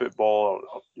matter football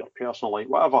or your personal life,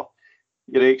 whatever,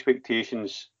 your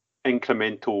expectations,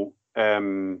 incremental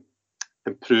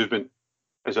improvement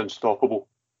is unstoppable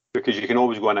because you can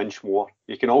always go an inch more.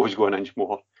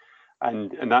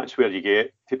 And that's where you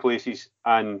get to places.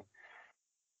 And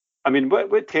I mean,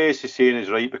 what Tess is saying is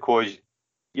right, because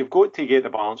you've got to get the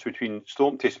balance between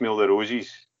stopping to smell the roses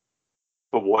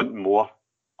but wanting more.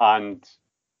 And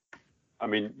I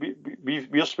mean,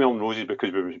 we're smelling roses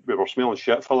because we were smelling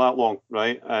shit for that long,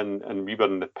 right? And we were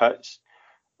in the pits.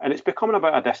 And it's becoming a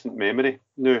bit of a distant memory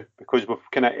now because we've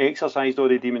kind of exercised all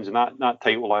the demons. And that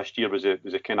title last year was a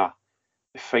kind of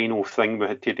the final thing we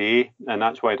had today. And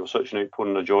that's why there was such an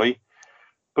outpouring of joy.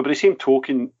 But by the same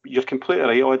token, you're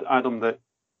completely right, Adam, that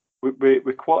we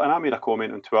and I made a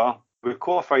comment on Twitter, we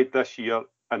qualified this year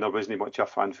and there wasn't much of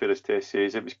a fanfare, as Tess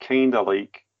says. It was kind of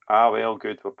like, well,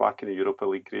 good, we're back in the Europa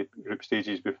League group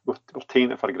stages. We're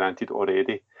taking it for granted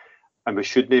already. And we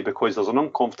shouldn't, because there's an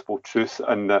uncomfortable truth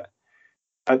in that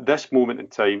at this moment in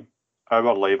time,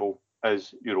 our level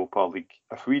is Europa League.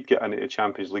 If we'd get into the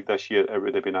Champions League this year, it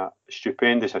would have been a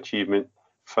stupendous achievement,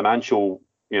 financially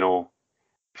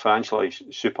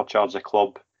supercharge the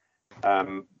club.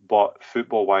 But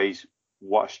football-wise,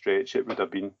 what a stretch it would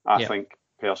have been, I think,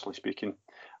 personally speaking.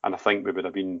 And I think we would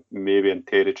have been maybe in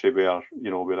territory where,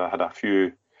 we'd have had a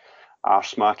few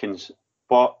arse-smackings.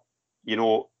 But,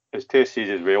 as Tess says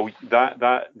as well,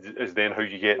 that is then how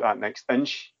you get that next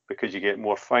inch, because you get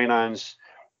more finance,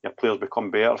 your players become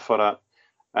better for it.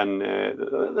 And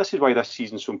this is why this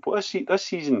season's so important. This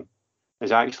season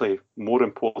is actually more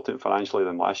important financially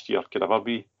than last year could ever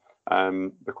be,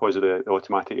 because of the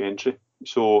automatic entry.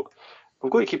 So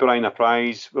we've got to keep our eye on the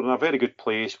prize. We're in a very good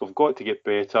place. We've got to get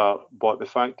better. But the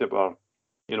fact that we're,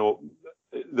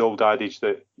 the old adage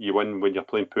that you win when you're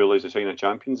playing poorly is a sign of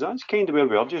champions, that's kind of where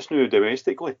we are just now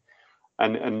domestically.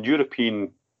 And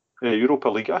Europa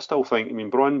League, I still think,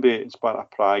 Brøndby and Sparta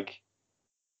Prague,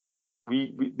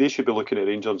 they should be looking at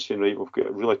Rangers and saying, right, we've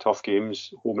got really tough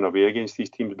games home and away against these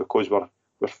teams because we're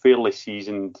fairly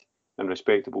seasoned and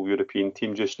respectable European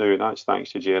team just now, and that's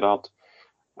thanks to Gerrard.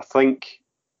 I think,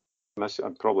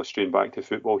 I'm probably straying back to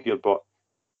football here, but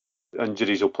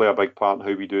injuries will play a big part in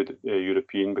how we do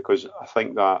European, because I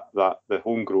think that the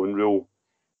homegrown rule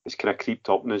is kind of creeped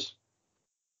up in us.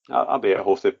 I bet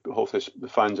half the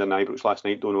fans in Ibrox last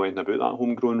night don't know anything about that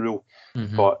homegrown rule,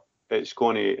 but it's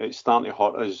starting to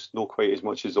hurt us, not quite as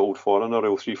much as the old foreigner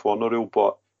rule, 3 foreigner rule,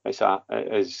 but it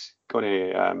is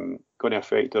going to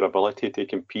affect our ability to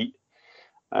compete.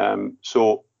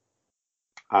 So,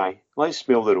 let's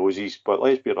smell the roses, but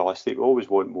let's be realistic. We always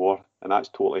want more, and that's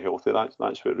totally healthy.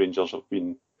 That's what Rangers are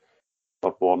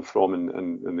born from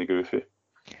in the Goofy.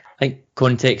 I think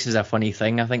context is a funny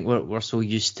thing. I think we're so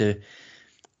used to.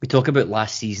 We talk about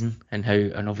last season and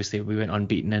obviously we went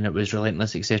unbeaten and it was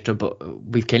relentless, etc. But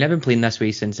we've kind of been playing this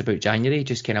way since about January,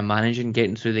 just kind of managing,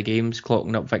 getting through the games,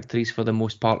 clocking up victories for the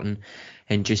most part,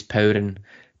 and just powering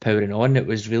on. It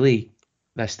was really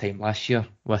this time last year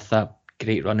with that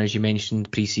great run, as you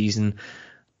mentioned, pre-season,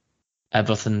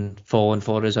 everything falling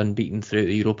for us, unbeaten throughout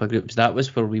the Europa groups. That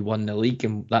was where we won the league,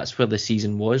 and that's where the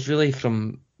season was really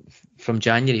from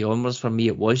January onwards. For me,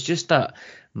 it was just that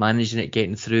managing it,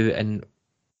 getting through, and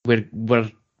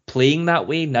we're playing that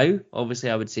way now.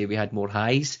 Obviously, I would say we had more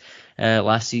highs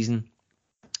last season,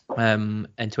 in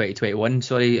 2021,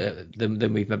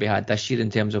 than we've maybe had this year in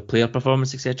terms of player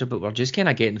performance, etc. But we're just kind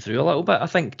of getting through a little bit, I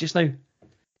think, just now.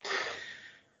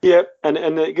 Yeah, and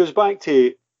it goes back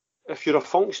to, if you're a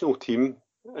functional team,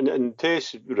 And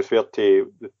Tess referred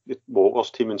to the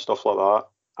Walters team and stuff like that.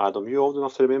 Adam, you old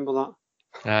enough to remember that?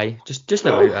 Aye, just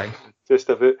about, aye. Just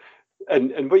about.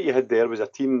 And what you had there was a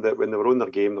team that when they were on their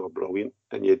game, they were brilliant,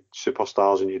 and you had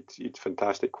superstars and you had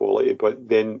fantastic quality. But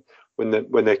then when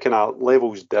the kind of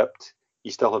levels dipped,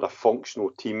 you still had a functional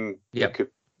team that could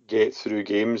get through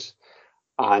games,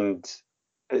 and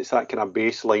it's that kind of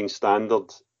baseline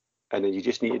standard. And then you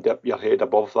just need to dip your head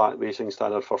above that baseline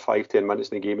standard for 5-10 minutes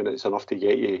in the game, and it's enough to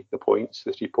get you the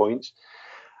 3 points.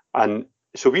 And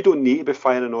so we don't need to be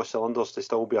firing all cylinders to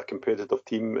still be a competitive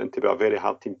team and to be a very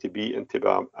hard team to beat and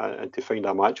to find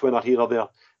a match winner here or there.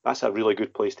 That's a really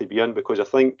good place to be in, because I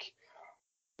think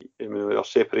our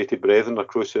separated brethren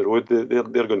across the road,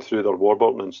 they're going through their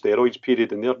Warburton and steroids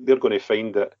period, and they're going to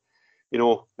find that,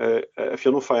 if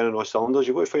you're not firing all cylinders,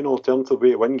 you've got to find an alternative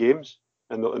way to win games.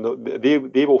 And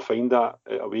they will find that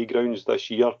at away grounds this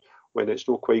year when it's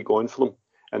not quite going for them.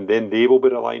 And then they will be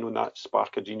relying on that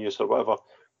spark of genius or whatever.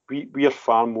 We are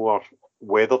far more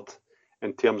weathered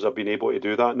in terms of being able to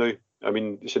do that now. I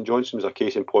mean, St Johnstone was a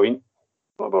case in point.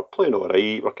 But we're playing all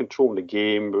right. We're controlling the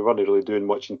game. We weren't really doing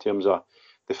much in terms of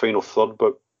the final third.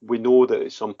 But we know that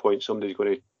at some point somebody's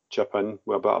going to chip in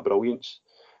with a bit of brilliance.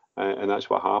 And that's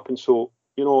what happens. So,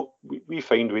 we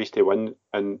find ways to win,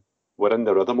 and we're in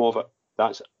the rhythm of it.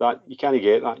 That you can't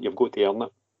get that. You've got to earn it.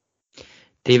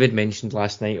 David mentioned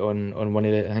last night on one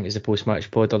of the, I think it's the post-match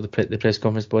pod or the press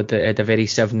conference pod, that it had a very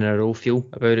 7-in-a-row feel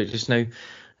about it just now.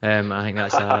 I think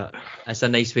that's a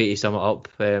nice way to sum it up.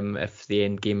 If the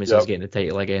end game is us getting the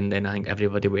title again, then I think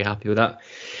everybody will be happy with that.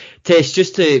 Tess,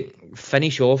 just to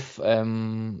finish off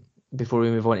before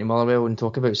we move on to Motherwell and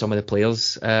talk about some of the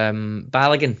players,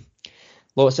 Balogun,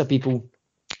 lots of people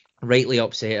rightly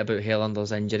upset about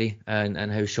Hellander's injury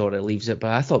and how short it leaves it,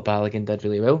 but I thought Balogun did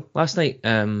really well last night.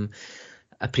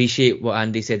 Appreciate what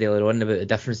Andy said earlier on about the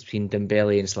difference between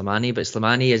Dembele and Slimani, but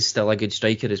Slimani is still a good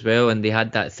striker as well, and they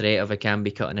had that threat of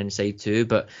Akambi cutting inside too.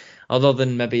 But other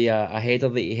than maybe a header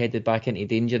that he headed back into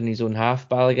danger in his own half,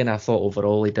 Balogun, I thought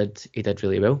overall he did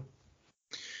really well.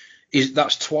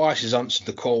 That's twice he's answered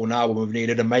the call now when we've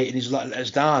needed a mate, and he's letting us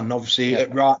down. Obviously,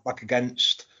 at right back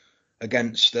against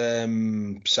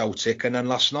Celtic, and then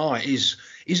last night he's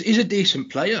a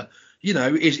decent player.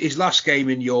 His last game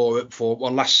in Europe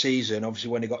last season, obviously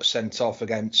when he got sent off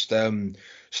against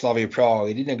Slavia Prague,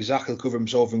 he didn't exactly cover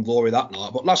himself in glory that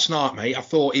night. But last night, mate, I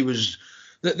thought he was.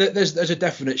 There's a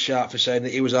definite shout for saying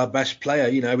that he was our best player.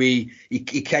 He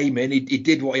came in, he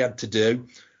did what he had to do.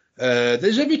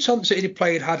 There's every chance that he'd have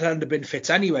played had been fit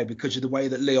anyway because of the way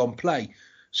that Lyon play.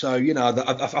 So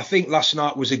I think last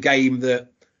night was a game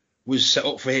that was set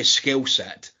up for his skill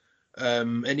set.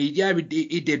 And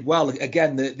he did well.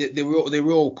 Again, they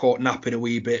were all caught napping a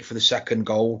wee bit for the second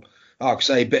goal. Like I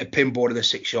say, a bit of pinball in the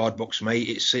 6-yard box, mate.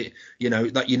 It's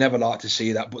that you never like to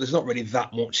see that, but there's not really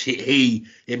that much he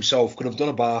himself could have done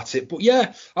about it. But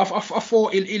yeah, I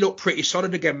thought he looked pretty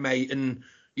solid again, mate. And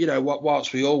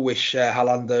whilst we all wish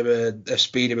Helander a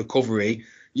speedy recovery,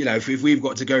 if we've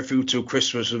got to go through till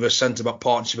Christmas with a centre-back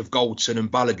partnership of Goldson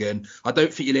and Balogun, I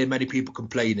don't think you'll hear many people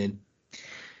complaining.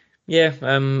 Yeah,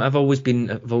 I've always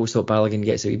thought Balogun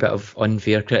gets a wee bit of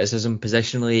unfair criticism.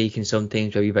 Positionally, he can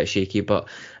sometimes be a wee bit shaky, but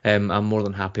I'm more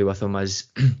than happy with him as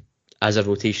a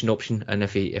rotation option. And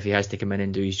if he has to come in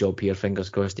and do his job here, fingers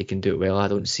crossed he can do it well. I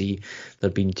don't see there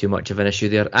being too much of an issue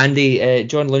there. Andy,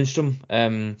 John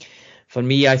Lundstram, for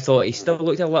me, I thought he still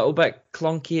looked a little bit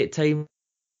clunky at times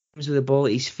with the ball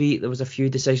at his feet. There was a few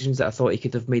decisions that I thought he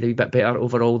could have made a wee bit better.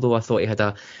 Overall, though, I thought he had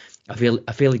a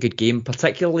fairly good game,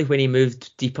 particularly when he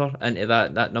moved deeper into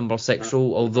that number 6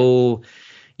 role, although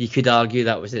you could argue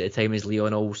that was at the time as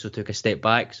Lyon also took a step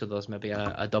back, so there's maybe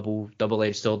a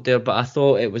double-edged sword there, but I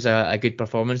thought it was a good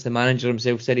performance. The manager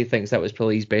himself said he thinks that was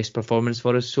probably his best performance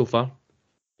for us so far.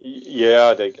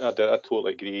 Yeah, I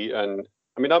totally agree, and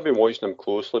I mean I've been watching him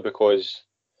closely because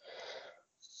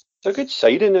it's a good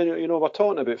signing, and we're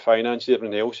talking about finances and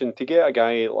everything else, and to get a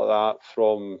guy like that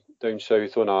from down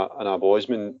south on a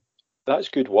Bosman, that's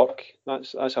good work.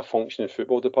 That's a functioning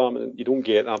football department. You don't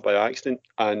get that by accident,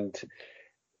 and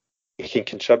he can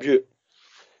contribute.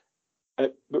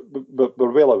 But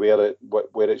we're well aware of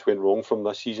where it's went wrong from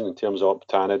this season in terms of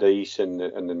Tannadice and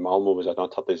then Malmo was an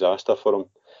utter disaster for him.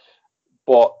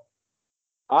 But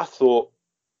I thought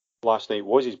last night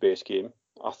was his best game.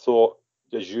 I thought,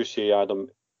 as you say, Adam,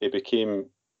 he became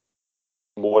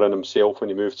more in himself when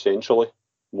he moved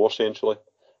more centrally.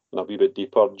 And a wee bit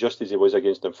deeper, just as he was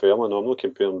against Dunfermline. I'm not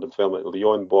comparing Dunfermline to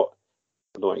Lyon, but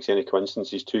I don't think it's any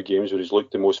coincidence. These 2 games where he's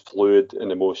looked the most fluid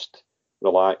and the most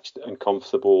relaxed and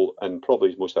comfortable, and probably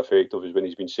his most effective is when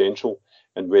he's been central.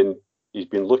 And when he's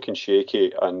been looking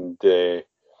shaky and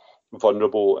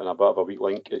vulnerable and a bit of a weak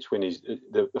link, it's when he's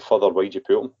the further wide you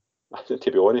put him,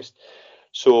 to be honest.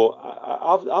 So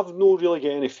I've not really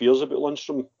got any fears about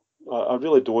Lundstram. I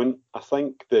really don't. I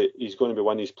think that he's going to be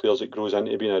one of these players that grows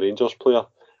into being a Rangers player.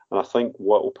 And I think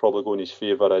what will probably go in his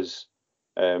favour is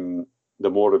the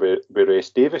more we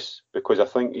rest Davis, because I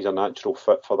think he's a natural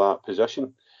fit for that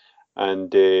position.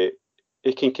 And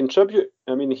he can contribute.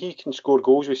 I mean, he can score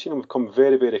goals. We've seen him come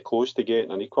very, very close to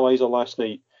getting an equaliser last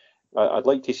night. I'd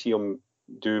like to see him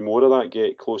do more of that,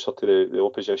 get closer to the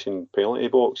opposition penalty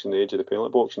box and the edge of the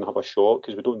penalty box and have a shot,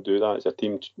 because we don't do that as a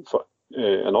team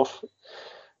enough.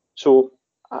 So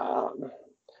I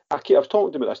was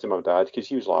talking about this to my dad, because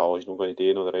he was like, oh, he's not going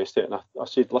to do all the rest of it. And I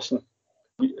said, listen,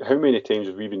 how many times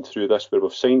have we been through this where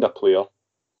we've signed a player,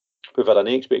 we've had an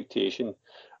expectation,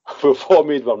 we've all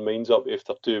made our minds up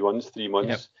after 2 months, 3 months.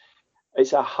 Yep.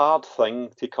 It's a hard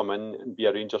thing to come in and be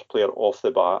a Rangers player off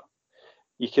the bat.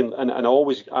 You can, and I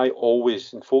always,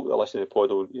 and folk that listen to the pod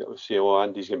will say, oh,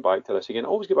 Andy's getting back to this again. I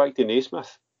always get back to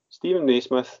Naismith. Stephen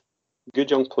Naismith,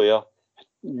 good young player,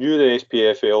 knew the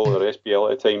SPFL or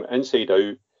SPL at the time, inside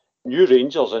out, knew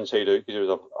Rangers inside out because he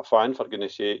was a fan, for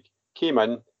goodness sake, came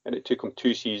in, and it took him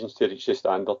 2 seasons to reach the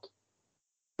standard,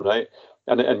 right?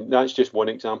 And that's just one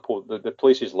example. The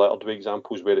place is littered with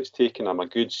examples where it's taken him a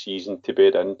good season to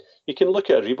bed in. You can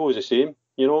look at Aribo as the same.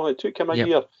 You know, it took him a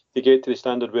year to get to the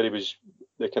standard where he was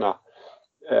the kind of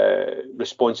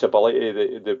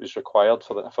responsibility that was required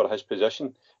for his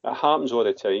position. It happens all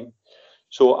the time.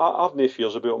 So I've no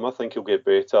fears about him. I think he'll get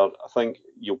better. I think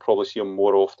you'll probably see him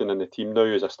more often in the team now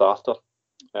as a starter.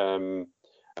 And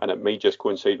it might just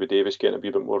coincide with Davis getting a wee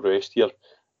bit more rest here.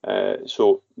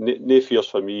 So no fears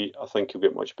for me. I think he'll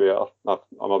get much better. I'm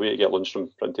away to get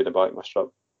Lundstram printed in the back of my strip.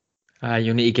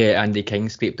 You'll need to get Andy King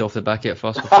scraped off the back of it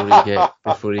first before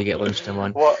you get Lundstram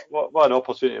on. What an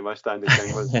opportunity missed Andy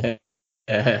King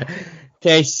was.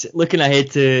 Tess, looking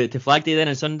ahead to Flag Day then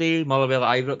on Sunday, Motherwell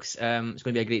at Ibrox. It's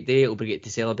going to be a great day. It'll be great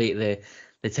to celebrate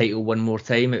the title one more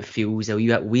time. It feels a wee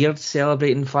bit weird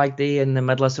celebrating Flag Day in the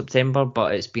middle of September,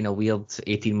 but it's been a weird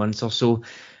 18 months or so.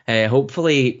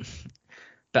 Hopefully,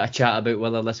 bit of chat about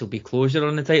whether this will be closure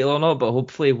on the title or not, but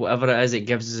hopefully whatever it is, it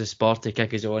gives us a spark to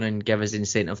kick us on and give us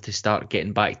incentive to start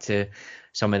getting back to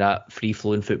some of that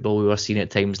free-flowing football we were seeing at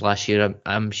times last year.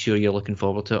 I'm sure you're looking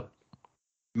forward to it.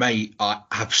 Mate, I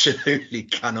absolutely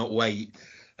cannot wait.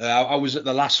 I was at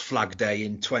the last Flag Day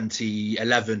in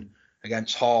 2011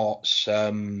 against Hearts.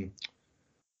 That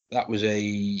was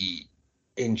a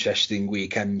interesting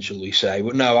weekend, shall we say.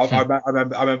 But no, I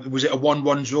remember, was it a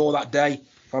 1-1 draw that day,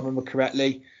 if I remember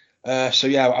correctly? So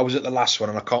yeah, I was at the last one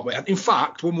and I can't wait. In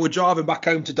fact, when we were driving back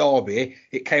home to Derby,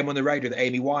 it came on the radio that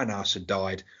Amy Winehouse had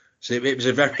died. So it was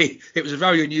a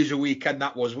very unusual weekend,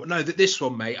 that was. But no, this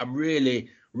one, mate, I'm really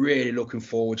looking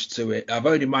forward to it. I've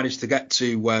only managed to get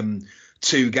to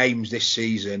 2 games this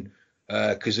season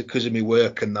because of my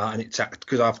work and that, and it's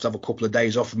because I have to have a couple of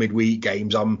days off of midweek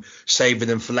games. I'm saving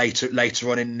them for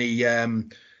later on in the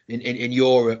in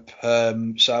Europe.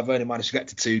 So I've only managed to get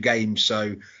to 2 games.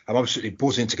 So I'm absolutely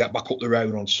buzzing to get back up the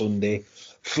road on Sunday.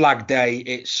 Flag Day,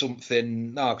 it's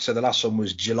something. Like I said, the last one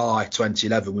was July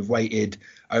 2011. We've waited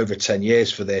over 10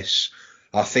 years for this.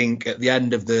 I think at the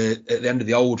end of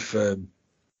the old firm,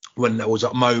 when there was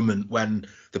that moment when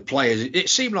the players, it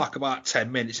seemed like about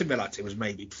 10 minutes, it seemed like it was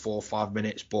maybe 4 or 5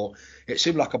 minutes, but it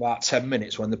seemed like about 10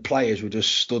 minutes when the players were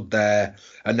just stood there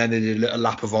and then they did a little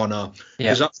lap of honour.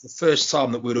 Because that's the first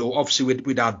time that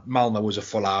we'd had Malmo was a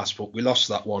full house, but we lost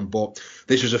that one. But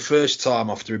this was the first time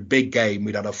after a big game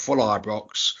we'd had a full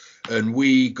Ibrox and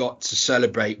we got to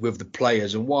celebrate with the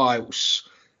players. And whilst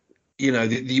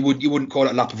you wouldn't call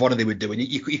it a lap of honour they were doing,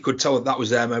 you could tell that was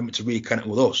their moment to reconnect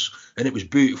with us, and it was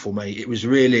beautiful, mate. It was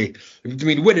really, I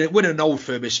mean, winning an Old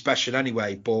Firm is special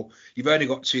anyway, but you've only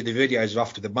got to see the videos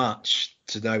after the match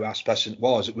to know how special it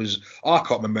was. I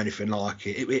can't remember anything like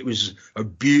it. It was a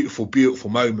beautiful, beautiful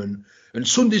moment. And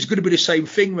Sunday's going to be the same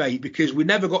thing, mate, because we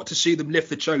never got to see them lift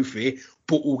the trophy,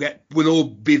 but we'll all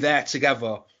be there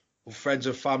together. Friends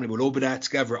and family will all be there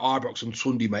together at Ibrox on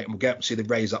Sunday, mate, and we'll get to see them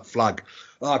raise that flag.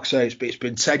 Like I say, it's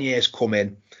been 10 years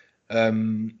coming.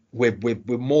 We're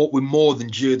more than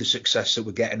due the success that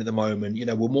we're getting at the moment. You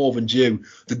know, we're more than due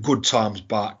the good times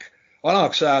back. And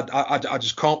like I said, I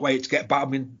just can't wait to get back. I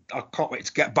mean, I can't wait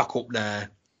to get back up there,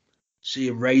 see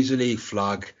them raise the league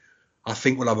flag. I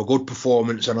think we'll have a good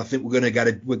performance, and I think we're going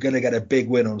to get a big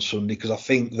win on Sunday, because I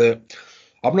think that.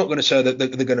 I'm not going to say that they're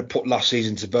going to put last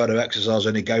season to burn or exercise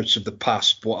any ghosts of the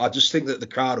past, but I just think that the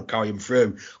crowd will carry them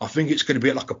through. I think it's going to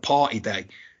be like a party day.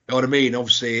 You know what I mean?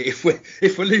 Obviously, if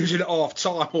we're losing at half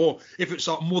time, or if it's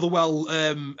like Motherwell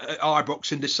at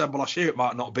Ibrox in December last year, it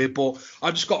might not be. But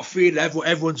I just got a feeling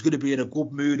everyone's going to be in a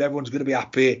good mood. Everyone's going to be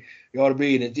happy. You know what I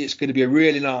mean? It's going to be a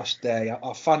really nice day.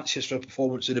 I fancy us for a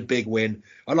performance in a big win.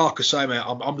 And like I say, mate,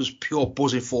 I'm just pure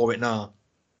buzzing for it now.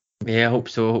 Yeah, I hope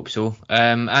so.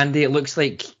 Andy, it looks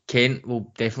like Kent will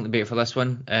definitely be it for this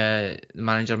one. The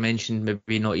manager mentioned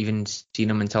maybe not even seeing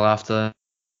him until after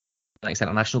next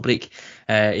international break.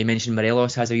 He mentioned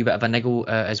Morelos has a wee bit of a niggle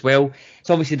as well.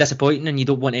 It's obviously disappointing, and you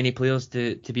don't want any players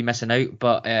to be missing out,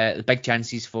 but the big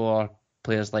chances for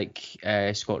players like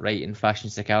Scott Wright and Fashion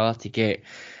Sakala to get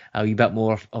a wee bit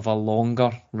more of a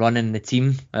longer run in the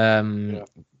team.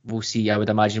 We'll see. I would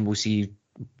imagine we'll see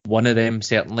one of them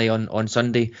certainly on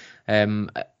Sunday.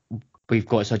 We've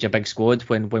got such a big squad.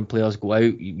 When players go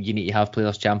out, you need to have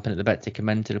players champing at the bit to come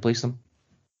in to replace them.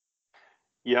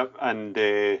 Yep, and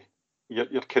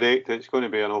you're correct. It's going to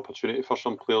be an opportunity for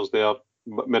some players there.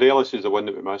 Morelos is the one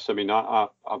that we miss. I mean,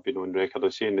 I've been on record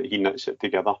as saying that he knits it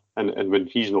together, and when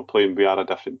he's not playing, we are a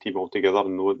different team altogether,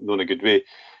 and not in a good way.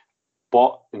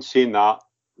 But in saying that,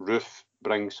 Roof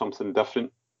brings something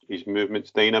different. His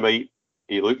movement's dynamite.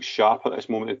 He looks sharp at this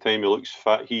moment in time. He looks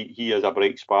fit. He has a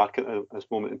bright spark at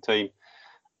this moment in time,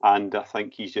 and I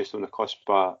think he's just on the cusp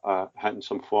of hitting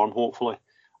some form. Hopefully,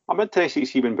 I'm interested to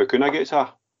see when Bacuna gets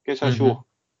a show,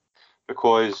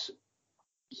 because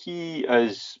he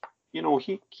is,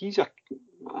 he's a.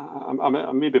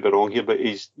 I may be wrong here, but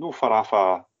he's no far off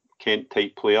a Kent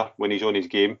type player when he's on his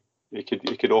game. He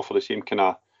could offer the same kind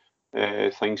of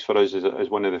things for us as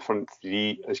one of the front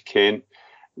three as Kent.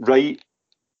 Right.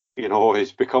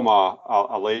 He's become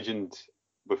a legend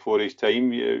before his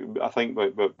time. I think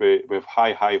we have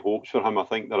high hopes for him. I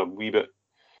think they're a wee bit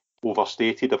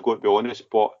overstated, I've got to be honest,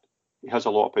 but he has a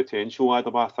lot of potential,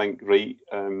 Adam. I think, right,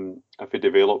 if he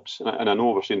develops, and I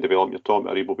know we're saying develop, you're talking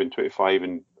about Aribo being 25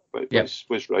 and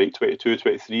was right, 22,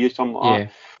 23 or something like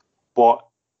that. But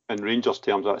in Rangers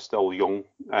terms, that's still young,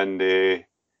 and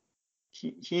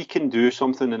he can do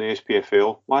something in the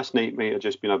SPFL. Last night might have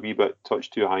just been a wee bit touch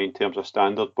too high in terms of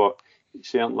standard, but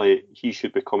certainly he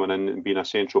should be coming in and being a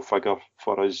central figure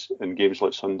for us in games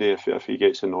like Sunday if he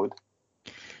gets a nod.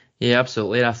 Yeah,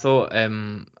 absolutely. I thought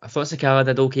Sakala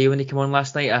did okay when he came on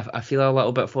last night. I feel a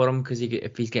little bit for him because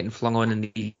if he's getting flung on in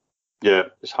the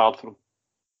it's hard for him.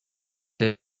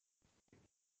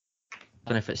 I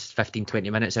don't know if it's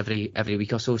 15-20 minutes every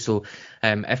week or so. So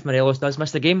if Morelos does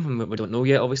miss the game, we don't know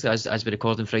yet, obviously, as we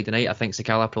record on Friday night, I think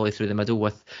Sakala probably through the middle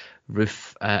with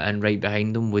Roof and right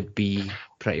behind them would be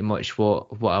pretty much what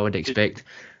I would expect.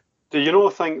 Do you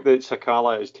not think that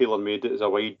Sakala is tailor-made as a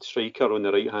wide striker on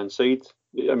the right-hand side?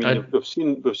 I mean, we've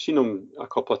seen him a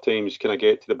couple of times kind of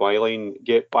get to the byline,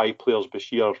 get by players by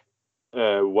sheer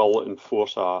will and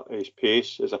force his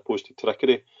pace as opposed to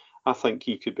trickery. I think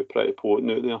he could be pretty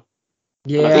potent out there.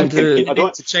 Yeah, I think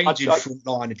to change in front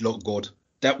line, it'd look good.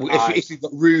 If you've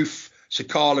got Roof,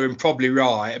 Sakala, and probably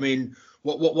Wright, I mean,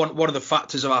 one of the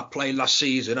factors of our play last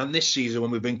season and this season when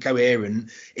we've been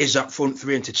coherent is that front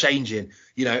three interchanging.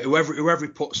 Whoever he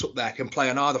puts up there can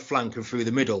play on either flank and through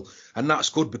the middle, and that's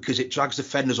good because it drags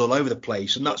defenders all over the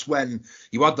place. And that's when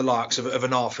you had the likes of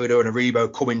an Arthur or an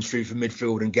Aribo coming through from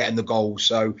midfield and getting the goals.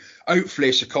 So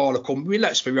hopefully Sakala come. I mean,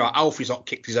 let's be right, Alfie's not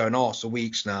kicked his own arse for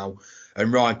weeks now.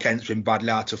 And Ryan Kent's been badly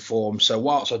out of form. So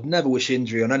whilst I'd never wish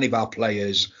injury on any of our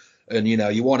players, and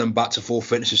you want them back to full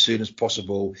fitness as soon as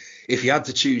possible, if you had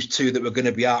to choose two that were going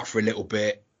to be out for a little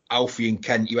bit, Alfie and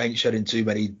Kent, you ain't shedding too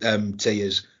many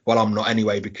tears. Well, I'm not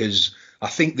anyway, because I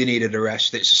think they needed a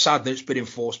rest. It's sad that it's been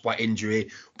enforced by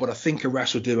injury, but I think a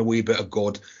rest will do them a wee bit of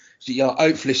good. So,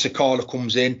 hopefully Sakala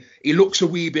comes in. He looks a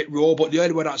wee bit raw, but the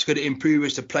only way that's going to improve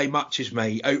is to play matches,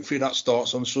 mate. Hopefully that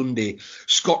starts on Sunday.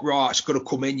 Scott Wright's got to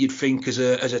come in, you'd think, as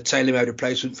a tailor-made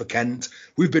replacement for Kent.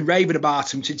 We've been raving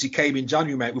about him since he came in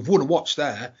January, mate. We've won a watch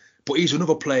there, but he's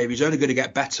another player. He's only going to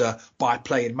get better by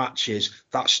playing matches.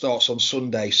 That starts on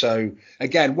Sunday. So,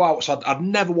 again, whilst I'd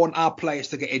never want our players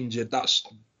to get injured, that's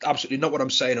absolutely not what I'm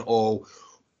saying at all.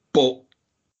 But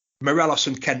Morelos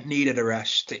and Kent needed a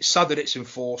rest. It's sad that it's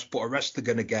enforced, but a rest they're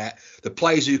going to get. The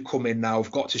players who come in now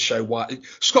have got to show why.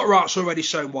 Scott Wright's already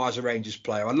shown why as a Rangers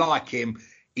player. I like him.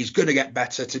 He's going to get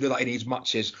better. To do that in his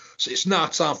matches. So it's now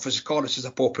time for Sakala to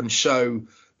step up and show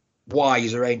why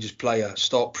he's a Rangers player.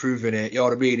 Start proving it. You know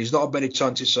what I mean? He's not had many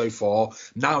chances so far.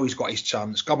 Now he's got his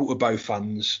chance. Gobble with both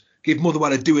fans. Give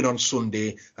Motherwell a doing on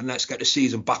Sunday, and let's get the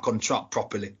season back on track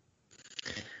properly.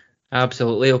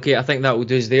 Absolutely. Okay, I think that will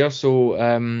do us there. So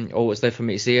all that's left for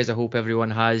me to say is I hope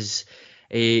everyone has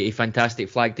a fantastic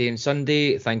Flag Day on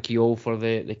Sunday. Thank you all for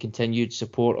the continued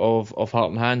support of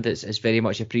Heart and Hand. It's very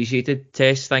much appreciated.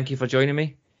 Tess, thank you for joining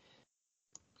me.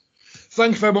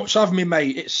 Thank you very much for having me,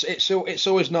 mate. It's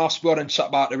always nice to be on and chat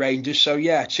about the Rangers. So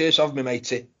yeah, cheers for having me,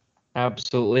 matey.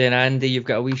 Absolutely. And Andy, you've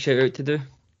got a wee shout out to do.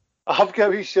 I've got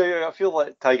a wee shout out. I feel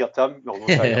like Tiger Tim. No, not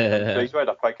Tiger Tim. Why did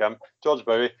I pick him? George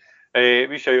Bowie.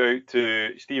 We shout out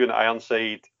to Stephen at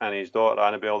Ironside and his daughter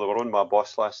Annabelle. They were on my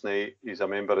bus last night. He's a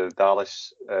member of the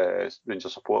Dallas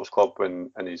Rangers Supporters Club,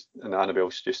 and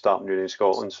Annabelle's just starting uni in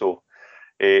Scotland. So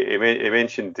he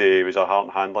mentioned he was a Heart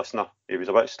and Hand listener. He was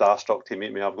a bit starstruck to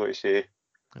meet me, I've got to say.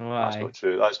 Oh, that's not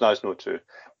true. That's not true.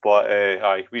 But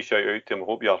aye, we shout out to him. I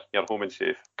hope you're home and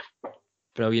safe.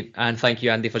 Brilliant. And thank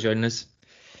you, Andy, for joining us.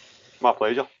 My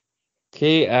pleasure.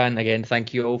 Okay, and again,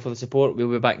 thank you all for the support. We'll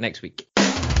be back next week.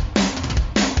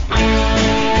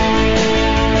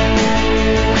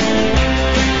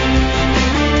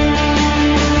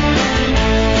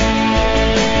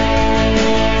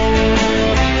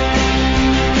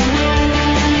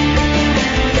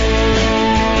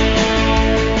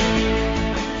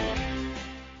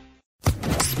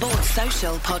 Sports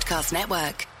Social Podcast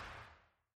Network.